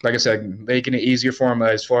 Like I said, making it easier for him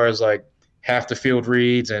as far as like half the field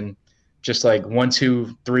reads and just like 1,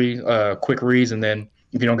 2, 3 quick reads, and then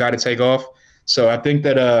if you don't got to take off. So I think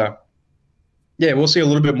that, yeah, we'll see a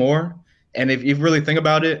little bit more. And if you really think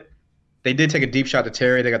about it, they did take a deep shot to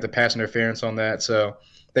Terry. They got the pass interference on that. So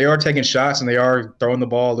they are taking shots and they are throwing the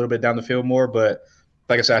ball a little bit down the field more. But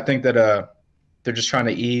like I said, I think that they're just trying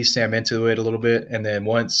to ease Sam into it a little bit. And then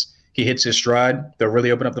once he hits his stride, they'll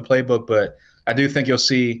really open up the playbook. But I do think you'll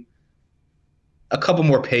see a couple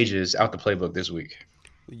more pages out the playbook this week.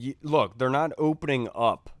 Look, they're not opening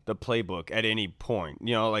up the playbook at any point.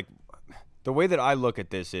 You know, like the way that I look at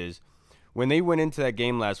this is when they went into that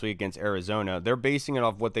game last week against Arizona, they're basing it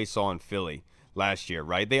off what they saw in Philly last year,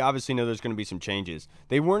 right? They obviously know there's going to be some changes.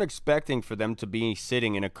 They weren't expecting for them to be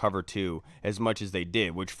sitting in a cover 2 as much as they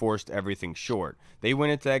did, which forced everything short. They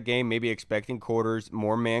went into that game maybe expecting quarters,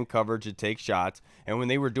 more man coverage to take shots, and when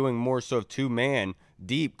they were doing more so of 2-man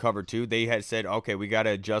deep cover 2, they had said, okay, we got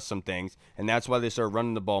to adjust some things, and that's why they started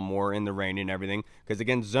running the ball more in the rain and everything, because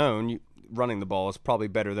against zone, running the ball is probably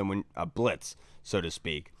better than when a blitz, so to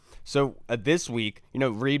speak. So this week, you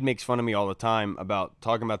know, Reed makes fun of me all the time about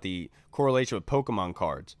talking about the correlation with Pokemon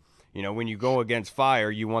cards. You know, when you go against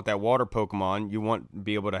fire, you want that water Pokemon. You want to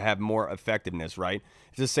be able to have more effectiveness, right?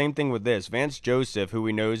 It's the same thing with this. Vance Joseph, who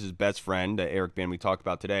we know is his best friend, Eric Ben, we talked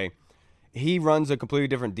about today, he runs a completely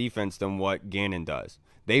different defense than what Gannon does.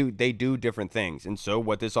 They do different things. And so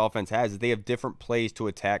what this offense has is they have different plays to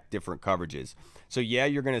attack different coverages. So, yeah,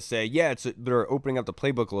 you're going to say, yeah, they're opening up the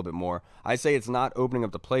playbook a little bit more. I say it's not opening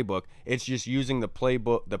up the playbook. It's just using the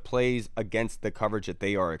plays against the coverage that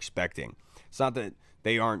they are expecting. It's not that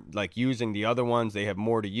they aren't, like, using the other ones. They have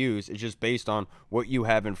more to use. It's just based on what you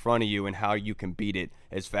have in front of you and how you can beat it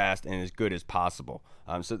as fast and as good as possible.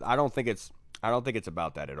 So I don't think it's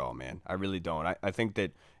about that at all, man. I really don't. I think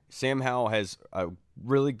that Sam Howell has a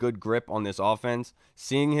really good grip on this offense.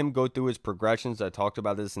 Seeing him go through his progressions, I talked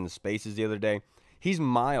about this in the spaces the other day, he's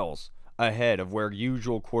miles ahead of where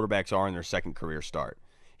usual quarterbacks are in their second career start.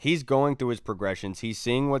 He's going through his progressions. He's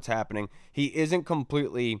seeing what's happening. He isn't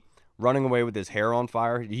completely running away with his hair on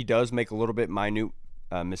fire. He does make a little bit minute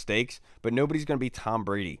mistakes, but nobody's going to be Tom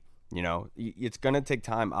Brady. You know, it's going to take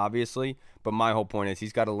time, obviously, but my whole point is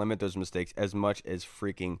he's got to limit those mistakes as much as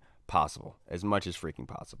freaking possible.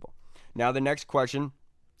 Now, the next question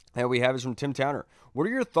that we have is from Tim Towner. What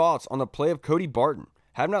are your thoughts on the play of Cody Barton?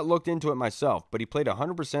 Have not looked into it myself, but he played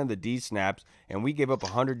 100% of the D snaps, and we gave up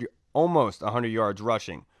almost 100 yards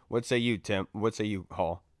rushing. What say you, Tim? What say you,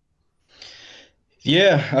 Hall?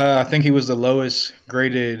 Yeah, I think he was the lowest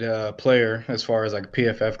graded player as far as like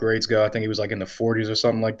PFF grades go. I think he was like in the 40s or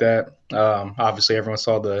something like that. Obviously, everyone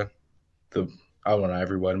saw the I don't know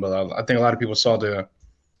everyone, but I think a lot of people saw the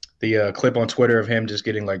clip on Twitter of him just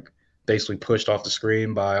getting like basically pushed off the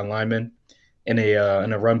screen by a lineman in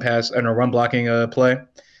a run blocking play.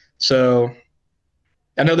 So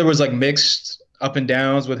I know there was like mixed up and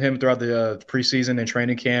downs with him throughout the preseason and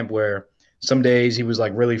training camp where Some days he was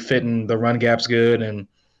like really fitting the run gaps good and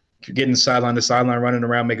getting sideline to sideline, running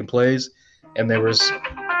around making plays. And there was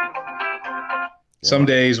some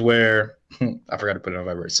days where I forgot to put it on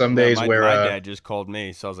vibrate. Some days where my dad just called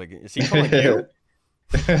me, so I was like, "Is he calling you?"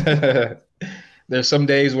 There's some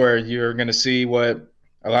days where you're gonna see what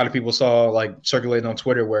a lot of people saw like circulating on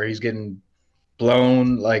Twitter, where he's getting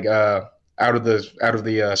blown like out of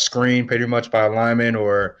the screen pretty much by a lineman,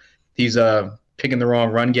 or he's picking the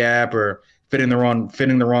wrong run gap or fitting the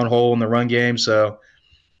wrong hole in the run game. So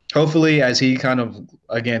hopefully, as he kind of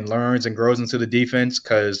again learns and grows into the defense,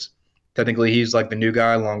 because technically he's like the new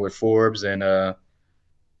guy along with Forbes and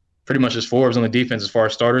pretty much just Forbes on the defense as far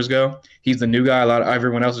as starters go. He's the new guy.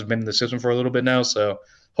 Everyone else has been in the system for a little bit now, so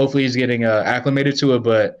hopefully he's getting acclimated to it.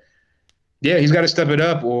 But yeah, he's got to step it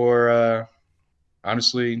up, or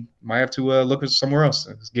honestly, might have to look at somewhere else,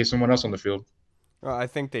 get someone else on the field. I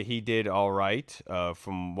think that he did all right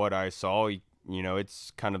from what I saw.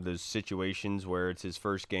 It's kind of those situations where it's his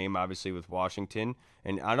first game, obviously with Washington,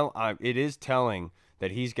 and it is telling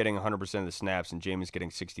that he's getting 100% of the snaps and Jamin's getting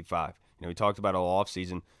 65. We talked about all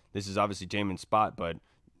offseason. This is obviously Jamin's spot, but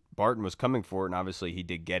Barton was coming for it, and obviously he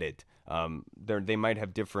did get it. They might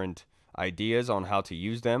have different ideas on how to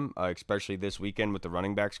use them, especially this weekend with the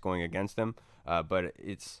running backs going against them. But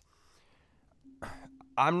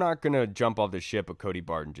I'm not going to jump off the ship of Cody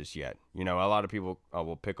Barton just yet. A lot of people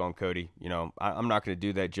will pick on Cody. I'm not going to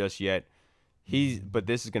do that just yet. But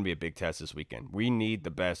this is going to be a big test this weekend. We need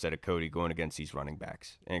the best out of Cody going against these running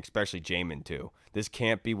backs, and especially Jamin too. This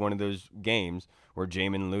can't be one of those games where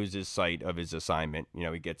Jamin loses sight of his assignment.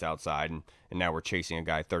 He gets outside, and now we're chasing a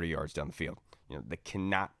guy 30 yards down the field. That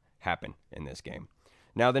cannot happen in this game.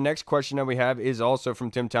 Now, the next question that we have is also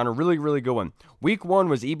from Tim Towner. Really, really good one. Week 1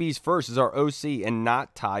 was EB's first as our OC and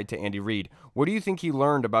not tied to Andy Reid. What do you think he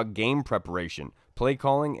learned about game preparation, play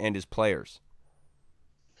calling, and his players?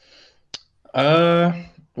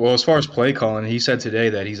 Well, as far as play calling, he said today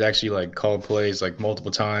that he's actually like called plays like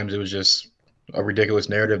multiple times. It was just a ridiculous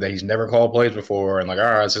narrative that he's never called plays before, and like, all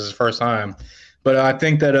right, this is his first time. But I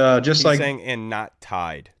think that he's saying and not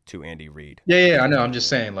tied to Andy Reid. Yeah, I know. I'm just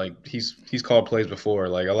saying like he's called plays before.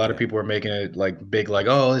 Like a lot of people are making it like big, like,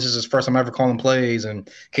 oh, this is his first time ever calling plays, and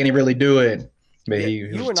can he really do it? But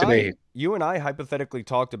you and I hypothetically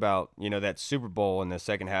talked about, that Super Bowl in the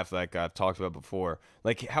second half like I've talked about before.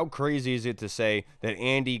 Like, how crazy is it to say that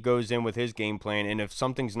Andy goes in with his game plan, and if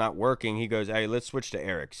something's not working, he goes, hey, let's switch to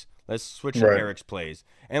Eric's. Let's switch to Eric's plays.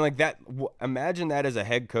 And like that, imagine that as a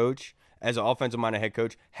head coach, as an offensive-minded head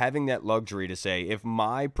coach, having that luxury to say, if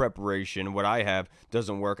my preparation, what I have,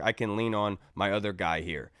 doesn't work, I can lean on my other guy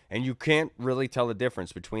here. And you can't really tell the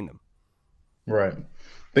difference between them. Right.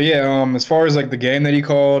 But yeah, as far as like the game that he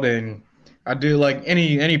called, and I do like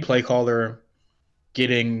any play caller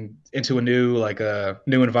getting into a new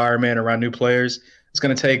environment around new players, it's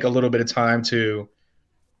going to take a little bit of time to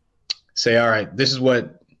say, all right, this is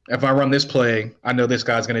what, if I run this play, I know this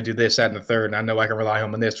guy's going to do this, that, and the third, and I know I can rely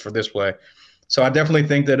on this for this play. So I definitely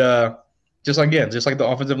think that just like the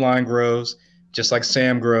offensive line grows, just like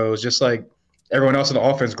Sam grows, just like everyone else in the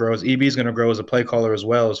offense grows, EB is going to grow as a play caller as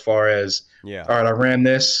well, as far as, all right, I ran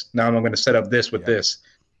this, now I'm going to set up this with this.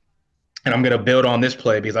 And I'm going to build on this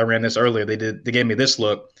play because I ran this earlier. They gave me this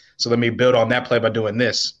look, so let me build on that play by doing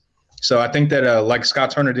this. So I think that like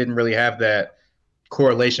Scott Turner didn't really have that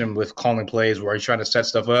correlation with calling plays where he's trying to set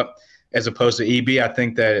stuff up as opposed to EB. I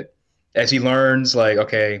think that as he learns, like,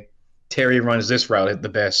 okay, Terry runs this route the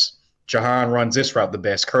best, Jahan runs this route the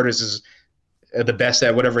best, Curtis is the best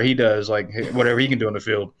at whatever he does, like whatever he can do in the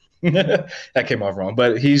field. That came off wrong,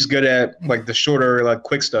 but he's good at like the shorter, like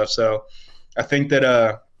quick stuff. So I think that,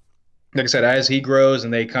 like I said, as he grows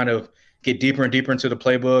and they kind of get deeper and deeper into the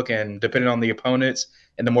playbook, and depending on the opponents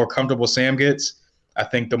and the more comfortable Sam gets, I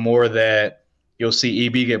think the more that you'll see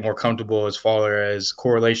EB get more comfortable as far as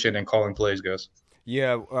correlation and calling plays goes.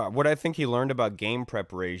 Yeah, what I think he learned about game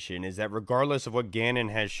preparation is that regardless of what Gannon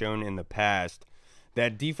has shown in the past,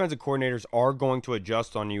 that defensive coordinators are going to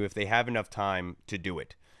adjust on you if they have enough time to do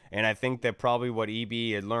it. And I think that probably what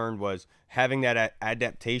EB had learned was having that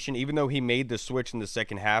adaptation, even though he made the switch in the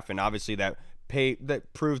second half, and obviously that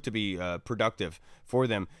proved to be productive for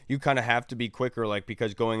them. You kind of have to be quicker, like,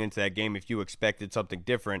 because going into that game, if you expected something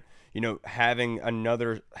different, having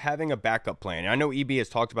a backup plan. And I know EB has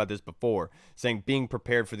talked about this before, saying being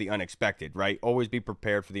prepared for the unexpected, right? Always be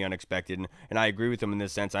prepared for the unexpected. And I agree with him in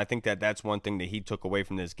this sense. I think that that's one thing that he took away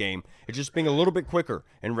from this game. It's just being a little bit quicker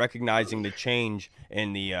and recognizing the change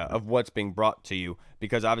in the of what's being brought to you.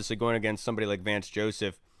 Because obviously going against somebody like Vance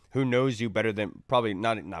Joseph, who knows you better than, probably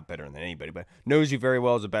not better than anybody, but knows you very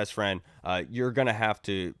well as a best friend, you're going to have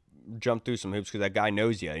to jump through some hoops because that guy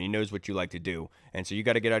knows you and he knows what you like to do. And so you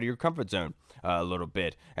got to get out of your comfort zone a little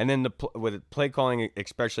bit. And then with play calling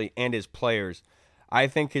especially and his players, I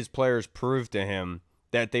think his players proved to him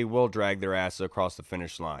that they will drag their asses across the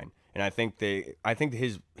finish line. And I think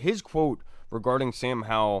his quote regarding Sam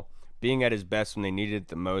Howell being at his best when they needed it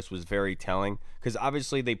the most was very telling, because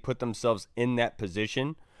obviously they put themselves in that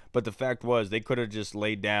position, but the fact was they could have just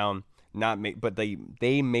laid down, but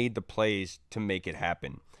they made the plays to make it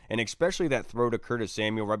happen. And especially that throw to Curtis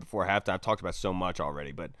Samuel right before halftime. I've talked about so much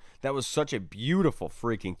already, but that was such a beautiful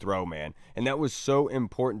freaking throw, man. And that was so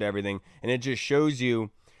important to everything. And it just shows you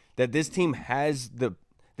that this team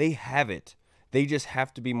they have it. They just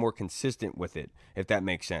have to be more consistent with it, if that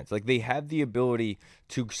makes sense. Like, they have the ability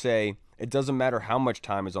to say, it doesn't matter how much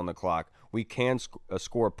time is on the clock. We can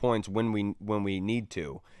score points when we need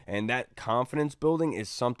to. And that confidence building is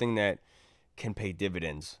something that can pay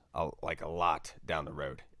dividends a lot down the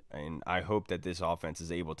road. And I hope that this offense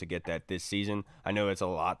is able to get that this season. I know it's a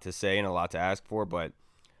lot to say and a lot to ask for, but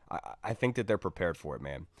I think that they're prepared for it,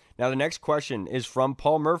 man. Now, the next question is from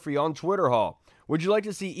Paul Murphy on Twitter Hall. Would you like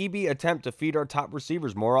to see EB attempt to feed our top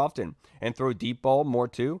receivers more often and throw deep ball more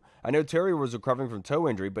too? I know Terry was recovering from toe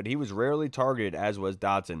injury, but he was rarely targeted, as was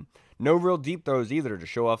Dotson. No real deep throws either to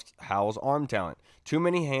show off Howell's arm talent. Too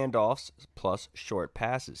many handoffs plus short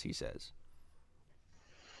passes, he says.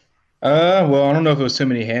 Well, I don't know if it was too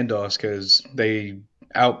many handoffs because they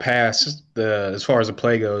outpassed as far as the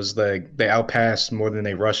play goes, they outpassed more than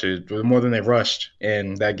they rushed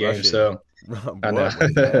in that game. Rushed. So I know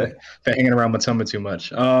they're hanging around Matoma too much.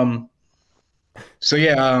 So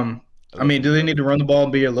yeah, I mean, do they need to run the ball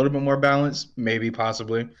and be a little bit more balanced? Maybe,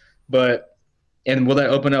 possibly, and will that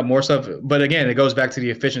open up more stuff? But again, it goes back to the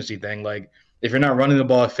efficiency thing. Like, if you're not running the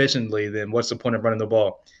ball efficiently, then what's the point of running the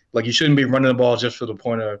ball? Like, you shouldn't be running the ball just for the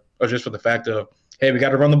point of, or just for the fact of, hey, we got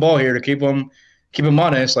to run the ball here to keep them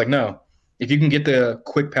honest. Like, no, if you can get the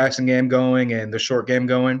quick passing game going and the short game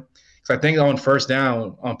going, because I think on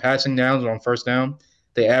passing downs or on first down,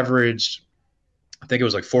 they averaged, I think it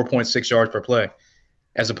was like 4.6 yards per play,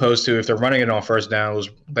 as opposed to if they're running it on first down,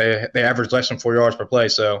 they averaged less than 4 yards per play.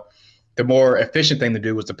 So the more efficient thing to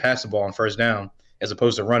do was to pass the ball on first down as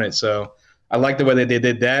opposed to run it. So I like the way that they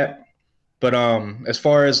did that. But as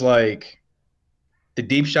far as like the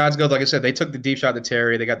deep shots go, like I said, they took the deep shot to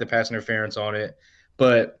Terry. They got the pass interference on it.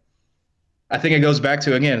 But I think it goes back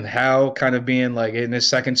to, again, how kind of being like in his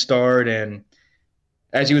second start, and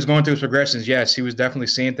as he was going through his progressions, yes, he was definitely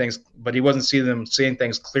seeing things, but he wasn't seeing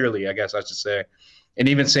things clearly, I guess I should say. And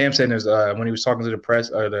even Sam said when he was talking to the press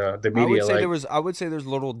or the media, I would say there's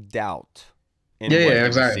little doubt. Yeah,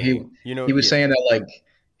 exactly. He was saying that like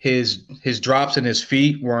his drops and his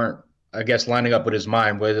feet weren't, I guess, lining up with his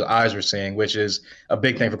mind, what his eyes were seeing, which is a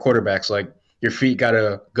big thing for quarterbacks. Like, your feet got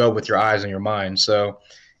to go with your eyes and your mind. So,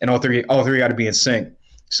 and all three got to be in sync.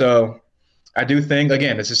 So I do think,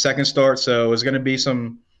 again, it's his second start, so it's going to be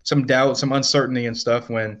some doubt, some uncertainty and stuff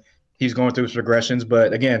when he's going through his progressions.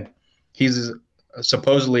 But again, he's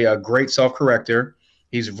supposedly a great self-corrector.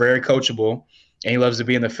 He's very coachable, and he loves to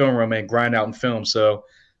be in the film room and grind out in film. So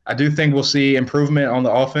I do think we'll see improvement on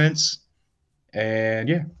the offense. And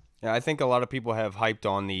yeah. Yeah, I think a lot of people have hyped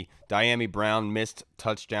on the Diami Brown missed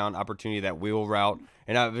touchdown opportunity, that wheel route.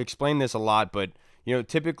 And I've explained this a lot, but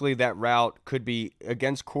typically that route could be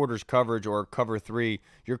against quarters coverage or cover 3.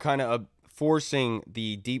 You're kind of forcing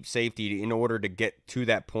the deep safety in order to get to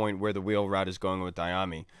that point where the wheel route is going with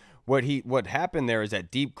Diami. What happened there is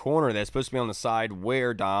that deep corner that's supposed to be on the side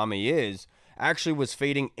where Diami is actually was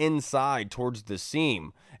fading inside towards the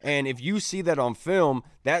seam. And if you see that on film,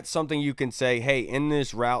 that's something you can say, hey, in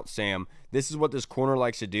this route, Sam, this is what this corner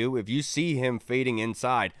likes to do. If you see him fading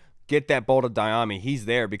inside, get that ball to Diami. He's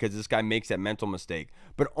there because this guy makes that mental mistake.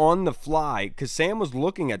 But on the fly, because Sam was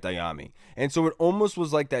looking at Diami, and so it almost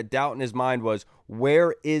was like that doubt in his mind was,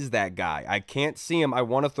 where is that guy? I can't see him. I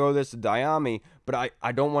want to throw this to Diami, but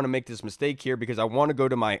I don't want to make this mistake here because I want to go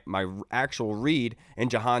to my actual read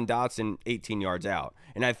and Jahan Dotson 18 yards out.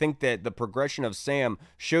 And I think that the progression of Sam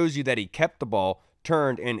shows you that he kept the ball,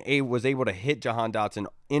 turned, and was able to hit Jahan Dotson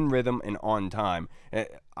in rhythm and on time.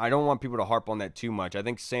 I don't want people to harp on that too much. I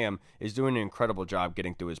think Sam is doing an incredible job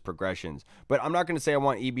getting through his progressions. But I'm not going to say I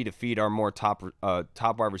want EB to feed our more top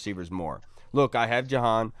wide receivers more. Look, I have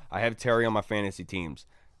Jahan. I have Terry on my fantasy teams.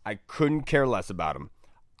 I couldn't care less about him.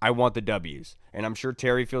 I want the W's. And I'm sure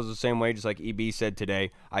Terry feels the same way, just like EB said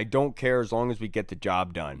today. I don't care as long as we get the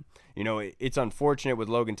job done. It's unfortunate with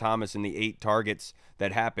Logan Thomas and the 8 targets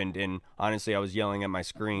that happened. And honestly, I was yelling at my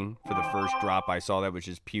screen for the first drop I saw that was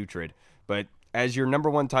just putrid. But as your number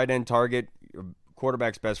 1 tight end target, your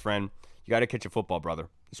quarterback's best friend, you got to catch a football, brother.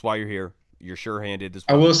 That's why you're here. You're sure-handed.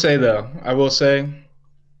 I will say though,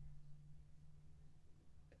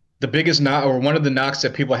 the biggest knock, or one of the knocks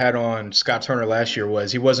that people had on Scott Turner last year,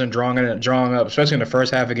 was he wasn't drawing up, especially in the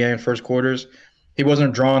first half of the game, first quarters. He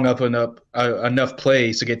wasn't drawing up enough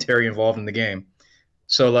plays to get Terry involved in the game.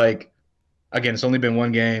 So, like, again, it's only been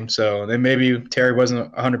one game, so then maybe Terry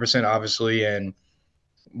wasn't 100% obviously and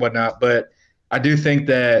whatnot. But I do think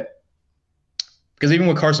that, because even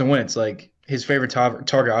with Carson Wentz, like, his favorite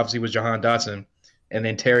target obviously was Jahan Dotson, and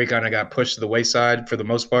then Terry kind of got pushed to the wayside for the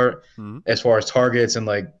most part, as far as targets and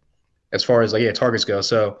targets go.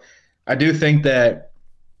 So I do think that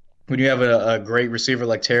when you have a great receiver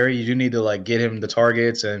like Terry, you do need to like get him the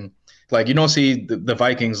targets, and like you don't see the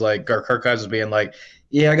Vikings like Kirk Cousins being like,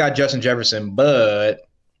 yeah, I got Justin Jefferson, but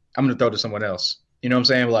I'm gonna throw to someone else. You know what I'm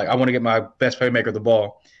saying? Like, I want to get my best playmaker the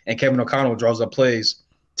ball, and Kevin O'Connell draws up plays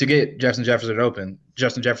to get Justin Jefferson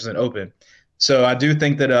open. So I do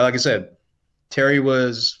think that, like I said, Terry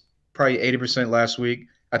was probably 80% last week.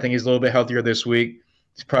 I think he's a little bit healthier this week.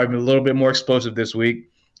 He's probably a little bit more explosive this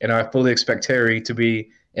week, and I fully expect Terry to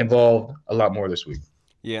be involved a lot more this week.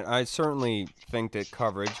 Yeah, I certainly think that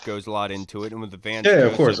coverage goes a lot into it, and with Vance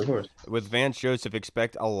Joseph, of course. With Vance Joseph,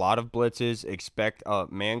 expect a lot of blitzes, expect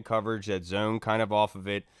man coverage, that zone kind of off of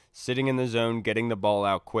it, sitting in the zone, getting the ball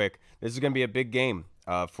out quick. This is going to be a big game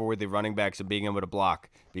for the running backs and being able to block,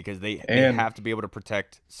 because they have to be able to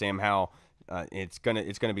protect Sam Howell. It's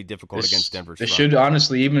gonna be difficult against Denver's front. Should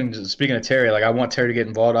honestly, even speaking of Terry, like, I want Terry to get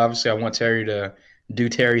involved. Obviously, I want Terry to do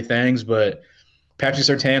Terry things, but Patrick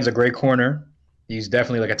Surtain's a great corner. He's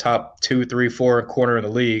definitely like a top 2, 3, 4 corner in the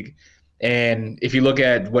league. And if you look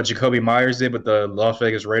at what Jacoby Myers did with the Las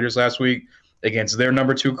Vegas Raiders last week against their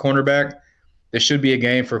number 2 cornerback, there should be a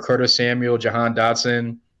game for Curtis Samuel, Jahan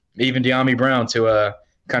Dotson, even De'Ami Brown to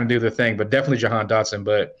kind of do their thing, but definitely Jahan Dotson.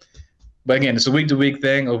 But again, it's a week-to-week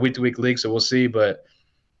thing, a week-to-week league, so we'll see. But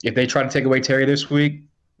if they try to take away Terry this week,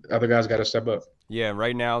 other guys got to step up. Yeah,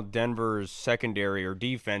 right now Denver's secondary or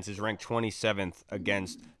defense is ranked 27th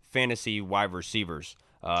against fantasy wide receivers.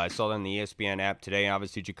 I saw that in the ESPN app today.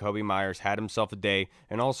 Obviously, Jacoby Myers had himself a day,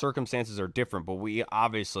 and all circumstances are different, but we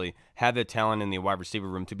obviously have the talent in the wide receiver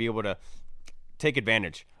room to be able to take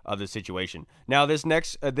advantage of the situation. Now, this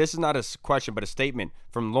is not a question, but a statement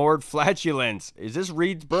from Lord Flatulence. Is this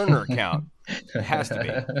Reed's burner account? It has to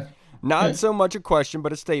be. Not so much a question,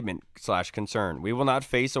 but a statement / concern. We will not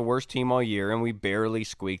face a worse team all year, and we barely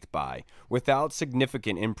squeaked by. Without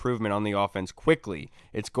significant improvement on the offense quickly,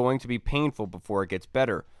 it's going to be painful before it gets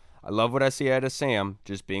better. I love what I see out of Sam,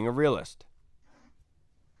 just being a realist.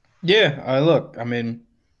 Yeah, look, I mean,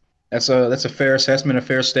 that's a fair assessment, a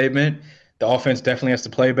fair statement. The offense definitely has to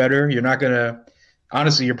play better. You're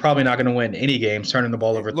probably not going to win any games turning the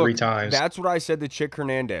ball over 3 times. That's what I said to Chick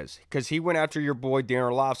Hernandez, because he went after your boy Dan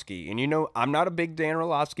Orlovsky. And, you know, I'm not a big Dan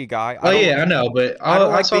Orlovsky guy. I know, but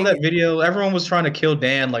I saw that video. Everyone was trying to kill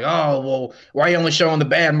Dan, like, oh, well, why are you only showing the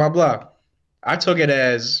bad, blah, blah. I took it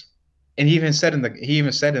as, and he even said in the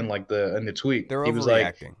tweet, they're he was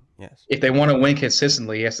like, yes, if they want to win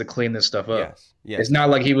consistently, he has to clean this stuff up. Yes. It's not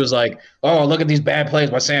like he was like, oh, look at these bad plays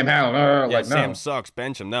by Sam Howell. No. Sam sucks,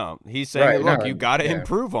 bench him. No, he's saying, look, you got to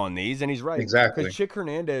improve on these, and he's right. Exactly. Because Chick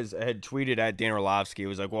Hernandez had tweeted at Dan Orlovsky. It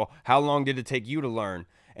was like, well, how long did it take you to learn?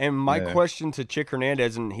 And my question to Chick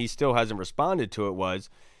Hernandez, and he still hasn't responded to it, was,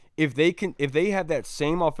 if they have that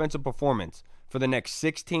same offensive performance for the next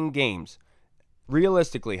 16 games,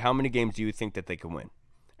 realistically, how many games do you think that they can win?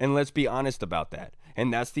 And let's be honest about that.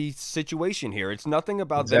 And that's the situation here. It's nothing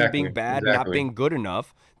about them being bad, not being good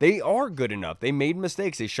enough. They are good enough. They made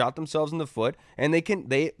mistakes. They shot themselves in the foot, and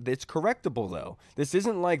it's correctable, though. This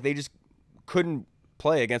isn't like they just couldn't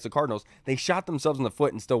play against the Cardinals. They shot themselves in the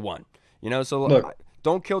foot and still won. You know, so look,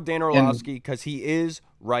 don't kill Dan Orlovsky, because he is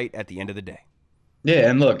right at the end of the day. Yeah,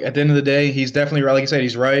 and look, at the end of the day, he's definitely right. Like you said,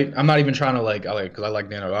 he's right. I'm not even trying to because I like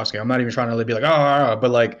Dan Orlovsky. I'm not even trying to be like,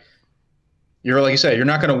 but like you said, you're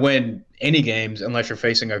not going to win any games unless you're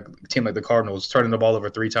facing a team like the Cardinals, turning the ball over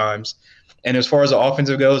 3 times. And as far as the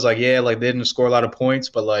offensive goes, they didn't score a lot of points,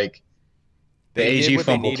 but the AG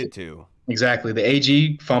fumble needed to. Exactly, the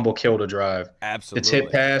AG fumble killed a drive. Absolutely, the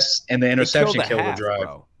tip pass and the interception killed a drive.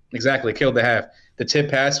 Bro. Exactly, killed the half. The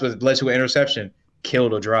tip pass led to an interception,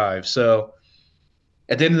 killed a drive. So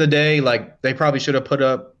at the end of the day, they probably should have put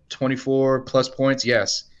up 24 plus points.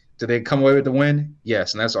 Yes. Did they come away with the win?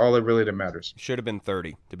 Yes, and that's all that really matters. Should have been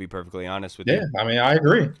 30, to be perfectly honest with you. Yeah, I mean, I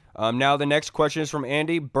agree. Now the next question is from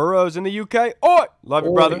Andy. Burrows in the UK. Oi! Love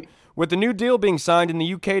you, brother. With the new deal being signed in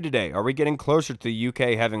the UK today, are we getting closer to the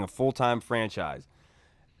UK having a full-time franchise?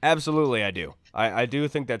 Absolutely, I do. I do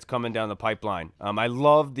think that's coming down the pipeline. I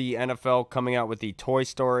love the NFL coming out with the Toy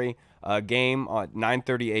Story game at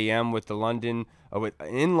 9:30 a.m. with the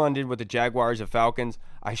in London with the Jaguars and Falcons.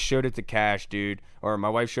 I showed it to Cash, dude, or my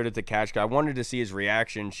wife showed it to Cash. I wanted to see his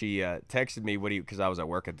reaction. She texted me because I was at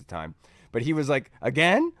work at the time, but he was like,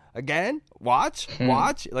 again, watch,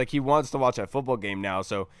 like he wants to watch that football game now.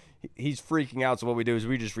 So he's freaking out. So what we do is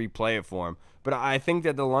we just replay it for him. But I think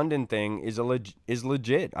that the London thing is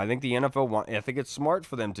legit. I think the NFL I think it's smart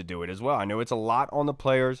for them to do it as well. I know it's a lot on the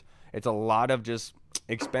players. It's a lot of just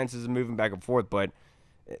expenses and moving back and forth. But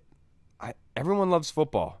everyone loves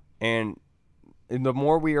football, and the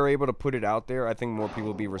more we are able to put it out there, I think more people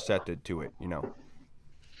will be receptive to it.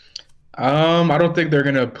 I don't think they're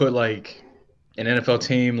gonna put like an NFL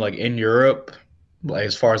team like in Europe, like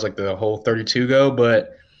as far as like the whole 32 go,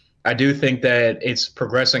 but I do think that it's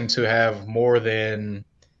progressing to have more than,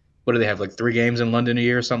 what do they have, like 3 games in London a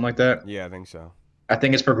year or something like that? Yeah, I think so. I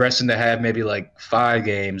think it's progressing to have maybe like 5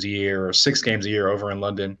 games a year or 6 games a year over in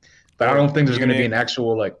London. But I don't think there's going to be an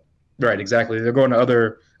actual like, right, exactly. They're going to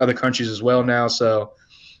other countries as well now. So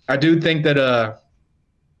I do think that I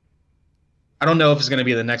don't know if it's going to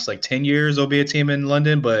be the next like 10 years there'll be a team in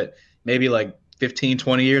London, but maybe like 15,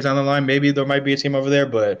 20 years down the line, maybe there might be a team over there.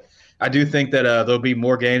 But I do think that there'll be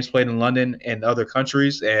more games played in London and other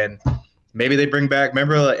countries, and maybe they bring back.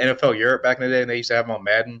 Remember NFL Europe back in the day, and they used to have them on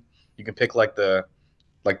Madden. You can pick like the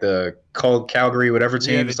Calgary whatever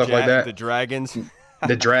team and stuff like that. The Dragons,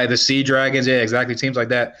 the Sea Dragons, yeah, exactly. Teams like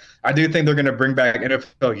that. I do think they're going to bring back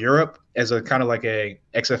NFL Europe as a kind of like a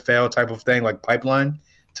XFL type of thing, like pipeline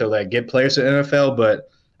to like get players to NFL. But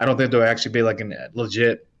I don't think there'll actually be like a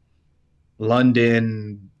legit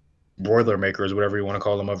London Boilermakers, whatever you want to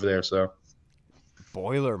call them over there. So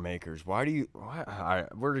Boilermakers. Why do you?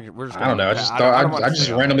 We're just. I don't know. I just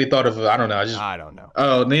randomly thought of. I don't know. I don't know.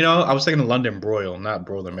 Oh, I was thinking London Broil, not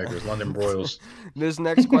Boilermakers. London Broils. This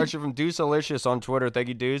next question from Deuce Alicious on Twitter. Thank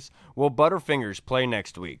you, Deuce. Will Butterfingers play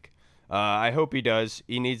next week? I hope he does.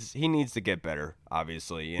 He needs to get better,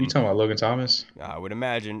 obviously. And you talking about Logan Thomas? I would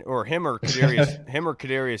imagine, or him or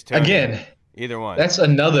Kadarius Toney. Again, either one. That's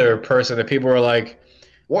another person that people are like,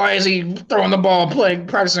 why is he throwing the ball,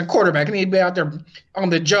 practicing quarterback, and he'd be out there on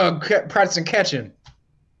the jug practicing catching?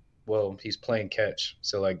 Well, he's playing catch,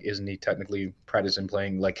 so like, isn't he technically practicing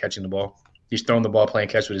playing like catching the ball? He's throwing the ball, playing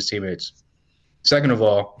catch with his teammates. Second of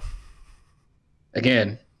all,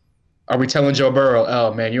 again, are we telling Joe Burrow,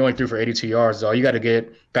 oh man, you only threw for 82 yards, though? You got to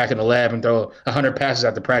get back in the lab and throw 100 passes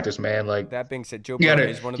after practice, man. Like that being said, Joe Burrow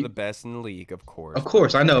is one of the best in the league, of course. Of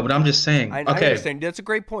course, I know, but I'm just saying. I okay, understand. That's a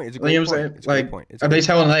great point. It's a great point. It's a great point. Are they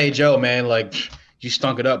telling, hey Joe, man, like you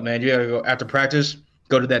stunk it up, man. You got to go after practice,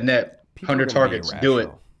 go to that net, 100 targets, do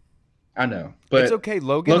it. I know, but it's okay.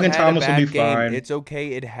 Logan Thomas will be fine. It's okay.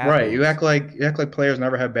 It happens. Right? You act like players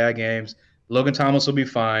never have bad games. Logan Thomas will be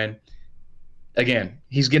fine. Again,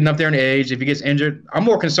 he's getting up there in age. If he gets injured, I'm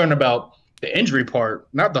more concerned about the injury part,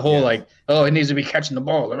 not the whole like, oh, it needs to be catching the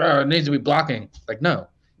ball, or oh, it needs to be blocking. Like, no,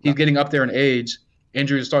 he's getting up there in age.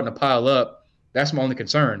 Injuries are starting to pile up. That's my only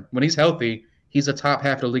concern. When he's healthy, he's the top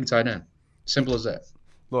half of the league tight end. Simple as that.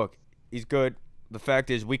 Look, he's good. The fact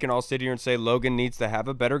is, we can all sit here and say Logan needs to have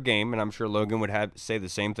a better game, and I'm sure Logan would say the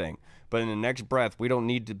same thing. But in the next breath, we don't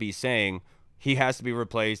need to be saying he has to be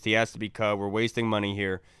replaced, he has to be cut, we're wasting money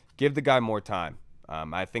here. Give the guy more time.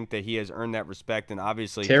 I think that he has earned that respect, and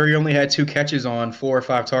obviously Terry only had 2 catches on 4 or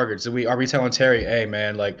 5 targets. Are we telling Terry, hey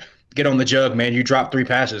man, like get on the jug, man? You dropped 3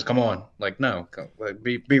 passes. Come on, like no,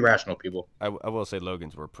 be rational, people. I will say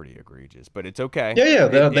Logan's were pretty egregious, but it's okay. Yeah,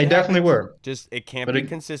 they definitely were. Just it can't be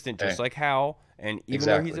consistent, just like Howell, and even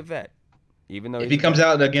though he's a vet, if he comes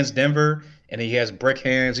out against Denver and he has brick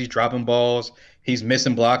hands, he's dropping balls, he's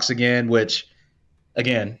missing blocks again, which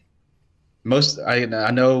again. I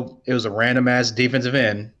know it was a random ass defensive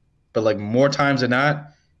end, but like more times than not,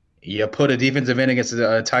 you put a defensive end against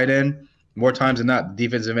a tight end. More times than not, the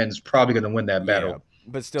defensive end is probably going to win that battle. Yeah,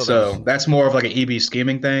 but still, so that's more of like an EB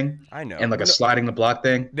scheming thing. I know, and like a sliding the block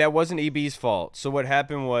thing. That wasn't EB's fault. So what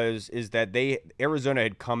happened is that Arizona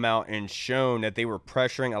had come out and shown that they were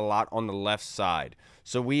pressuring a lot on the left side.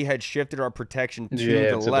 So we had shifted our protection to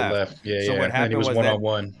the left. So what happened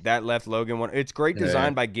was that left Logan one. It's great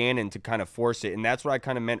design by Gannon to kind of force it, and that's what I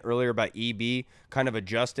kind of meant earlier about EB kind of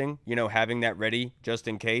adjusting, having that ready just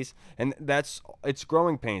in case. And it's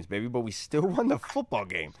growing pains, baby, but we still won the football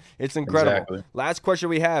game. It's incredible. Exactly. Last question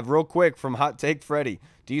we have, real quick, from Hot Take Freddy.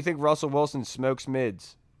 Do you think Russell Wilson smokes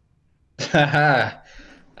mids? I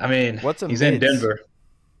mean, he's in Denver.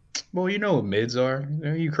 Well, you know what mids are.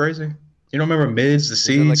 Are you crazy? You don't remember mids, the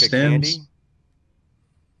seeds, like stems?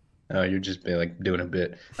 Oh, you're just like doing a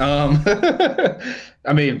bit.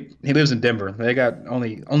 I mean, he lives in Denver. They got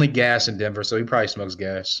only gas in Denver, so he probably smokes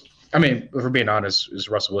gas. I mean, if we're being honest, it's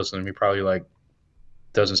Russell Wilson. He probably like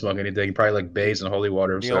doesn't smoke anything. He probably like bathes in holy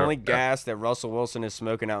water. The So only gas that Russell Wilson is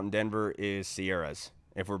smoking out in Denver is Sierras,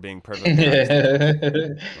 if we're being perfectly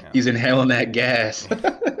honest. Yeah. He's inhaling that gas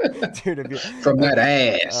Dude, from that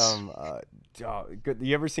ass.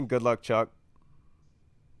 You ever seen Good Luck Chuck?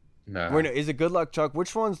 No. Wait, no, is it Good Luck Chuck?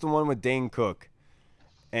 Which one's the one with Dane Cook?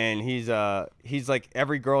 And he's like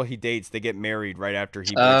every girl he dates, they get married right after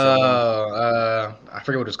he breaks up with them. I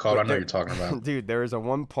forget what it's called. I know what you're talking about. Dude, there is a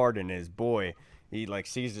one part in his boy. He like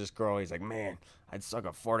sees this girl. He's like, man, I'd suck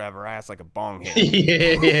a fart out of her ass like a bong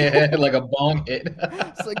hit. Yeah, like a bong hit.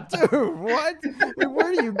 It's like, dude, what? Like, where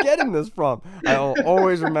are you getting this from? I'll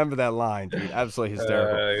always remember that line, dude. Absolutely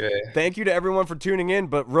hysterical. Yeah. Thank you to everyone for tuning in.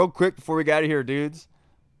 But real quick before we get out of here, dudes,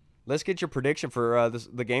 let's get your prediction for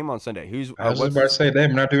the game on Sunday. I was just about to say that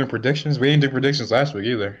we're not doing predictions. We didn't do predictions last week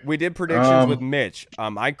either. We did predictions with Mitch.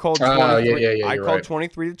 I called 23. I called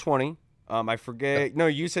 23-20. I forget. No,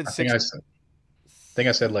 you said 6. I think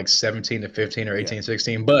I said like 17-15 or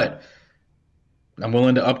 18-16, but I'm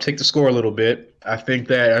willing to uptick the score a little bit. I think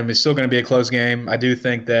that it's still going to be a close game. I do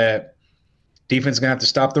think that defense is going to have to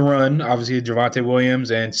stop the run. Obviously, Javonte Williams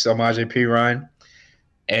and Samaje Perine.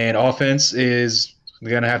 And offense is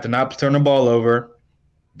going to have to not turn the ball over,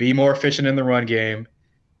 be more efficient in the run game,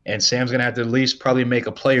 and Sam's going to have to at least probably make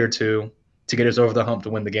a play or two to get us over the hump to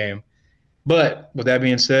win the game. But with that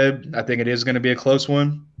being said, I think it is going to be a close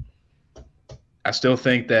one. I still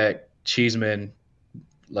think that Cheeseman,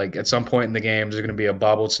 like at some point in the game, there's going to be a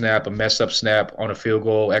bobbled snap, a messed up snap on a field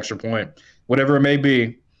goal, extra point, whatever it may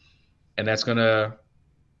be. And that's going to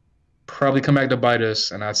probably come back to bite us.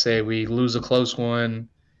 And I'd say we lose a close one,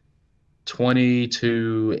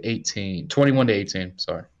 21-18,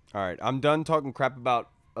 sorry. All right. I'm done talking crap about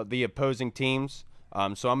the opposing teams.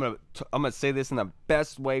 So I'm gonna say this in the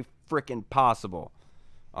best way freaking possible.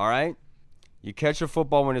 All right? You catch a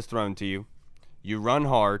football when it's thrown to you. You run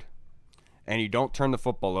hard, and you don't turn the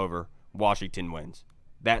football over, Washington wins.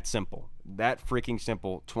 That simple. That freaking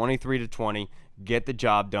simple. 23-20. Get the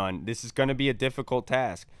job done. This is going to be a difficult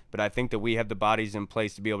task, but I think that we have the bodies in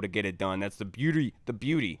place to be able to get it done. That's the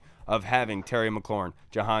beauty of having Terry McLaurin,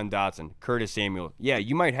 Jahan Dotson, Curtis Samuel. Yeah,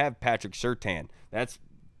 you might have Patrick Surtain. That's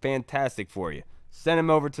fantastic for you. Send him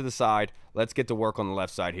over to the side. Let's get to work on the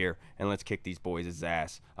left side here, and let's kick these boys'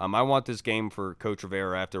 ass. I want this game for Coach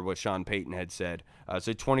Rivera after what Sean Payton had said.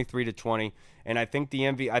 So 23-20, and I think the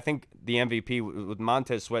MVP with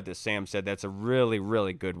Montez Sweat that Sam said, that's a really,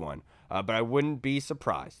 really good one. But I wouldn't be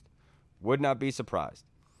surprised, would not be surprised,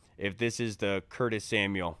 if this is the Curtis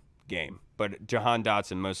Samuel game. But Jahan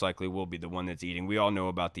Dotson most likely will be the one that's eating. We all know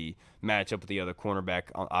about the matchup with the other cornerback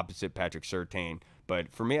opposite Patrick Surtain.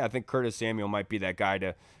 But for me, I think Curtis Samuel might be that guy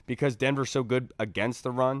because Denver's so good against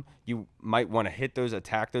the run, you might want to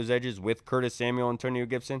attack those edges with Curtis Samuel and Antonio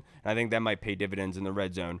Gibson. And I think that might pay dividends in the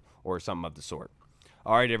red zone or something of the sort.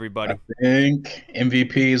 All right, everybody. I think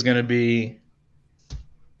MVP is going to be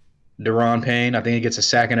Daron Payne. I think he gets a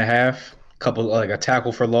sack and a half, a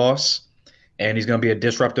tackle for loss, and he's going to be a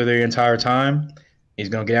disruptor the entire time. He's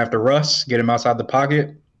going to get after Russ, get him outside the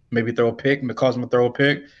pocket, maybe throw a pick, cause him to throw a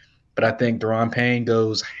pick. But I think Daron Payne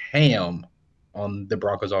goes ham on the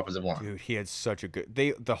Broncos' offensive line. Dude, he had such a good –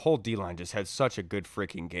 the whole D-line just had such a good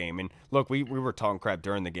freaking game. And, look, we were talking crap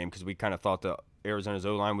during the game because we kind of thought the Arizona's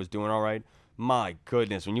O-line was doing all right. My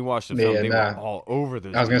goodness, when you watch the film, they were all over the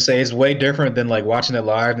 – I was going to say, it's way different than, like, watching it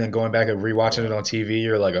live and then going back and rewatching it on TV.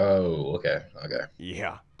 You're like, oh, okay.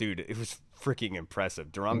 Yeah, dude, it was freaking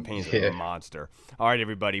impressive. Daron Payne's a monster. All right,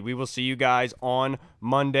 everybody, we will see you guys on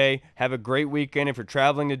Monday. Have a great weekend. If you're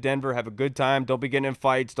traveling to Denver, have a good time. Don't be getting in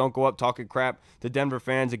fights. Don't go up talking crap to Denver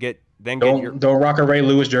fans and don't rock a Ray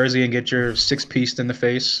Lewis jersey and get your six-piece in the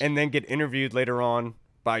face. And then get interviewed later on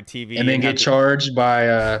by TV. And then get charged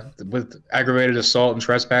with aggravated assault and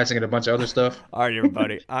trespassing and a bunch of other stuff. All right,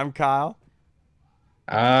 everybody. I'm Kyle.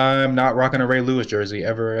 I'm not rocking a Ray Lewis jersey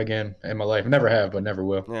ever again in my life. Never have, but never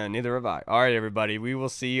will. Yeah, neither have I. All right, everybody. We will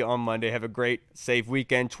see you on Monday. Have a great, safe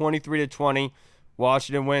weekend. 23-20.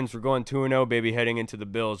 Washington wins. We're going 2-0, baby, heading into the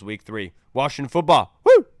Bills week 3. Washington football.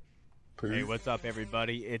 Woo! Hey, what's up,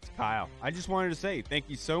 everybody? It's Kyle. I just wanted to say thank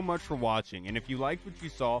you so much for watching. And if you liked what you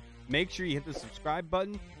saw, make sure you hit the subscribe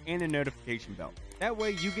button and the notification bell. That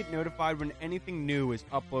way you get notified when anything new is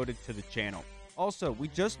uploaded to the channel. Also, we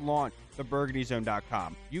just launched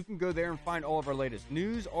theburgundyzone.com. You can go there and find all of our latest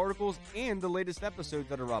news, articles, and the latest episodes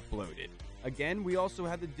that are uploaded. Again, we also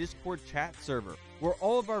have the Discord chat server, where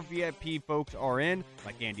all of our VIP folks are in,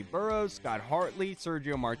 like Andy Burrows, Scott Hartley,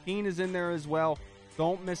 Sergio Martin is in there as well.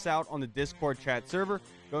 Don't miss out on the Discord chat server.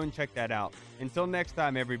 Go and check that out. Until next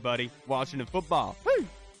time, everybody, Washington football. Woo!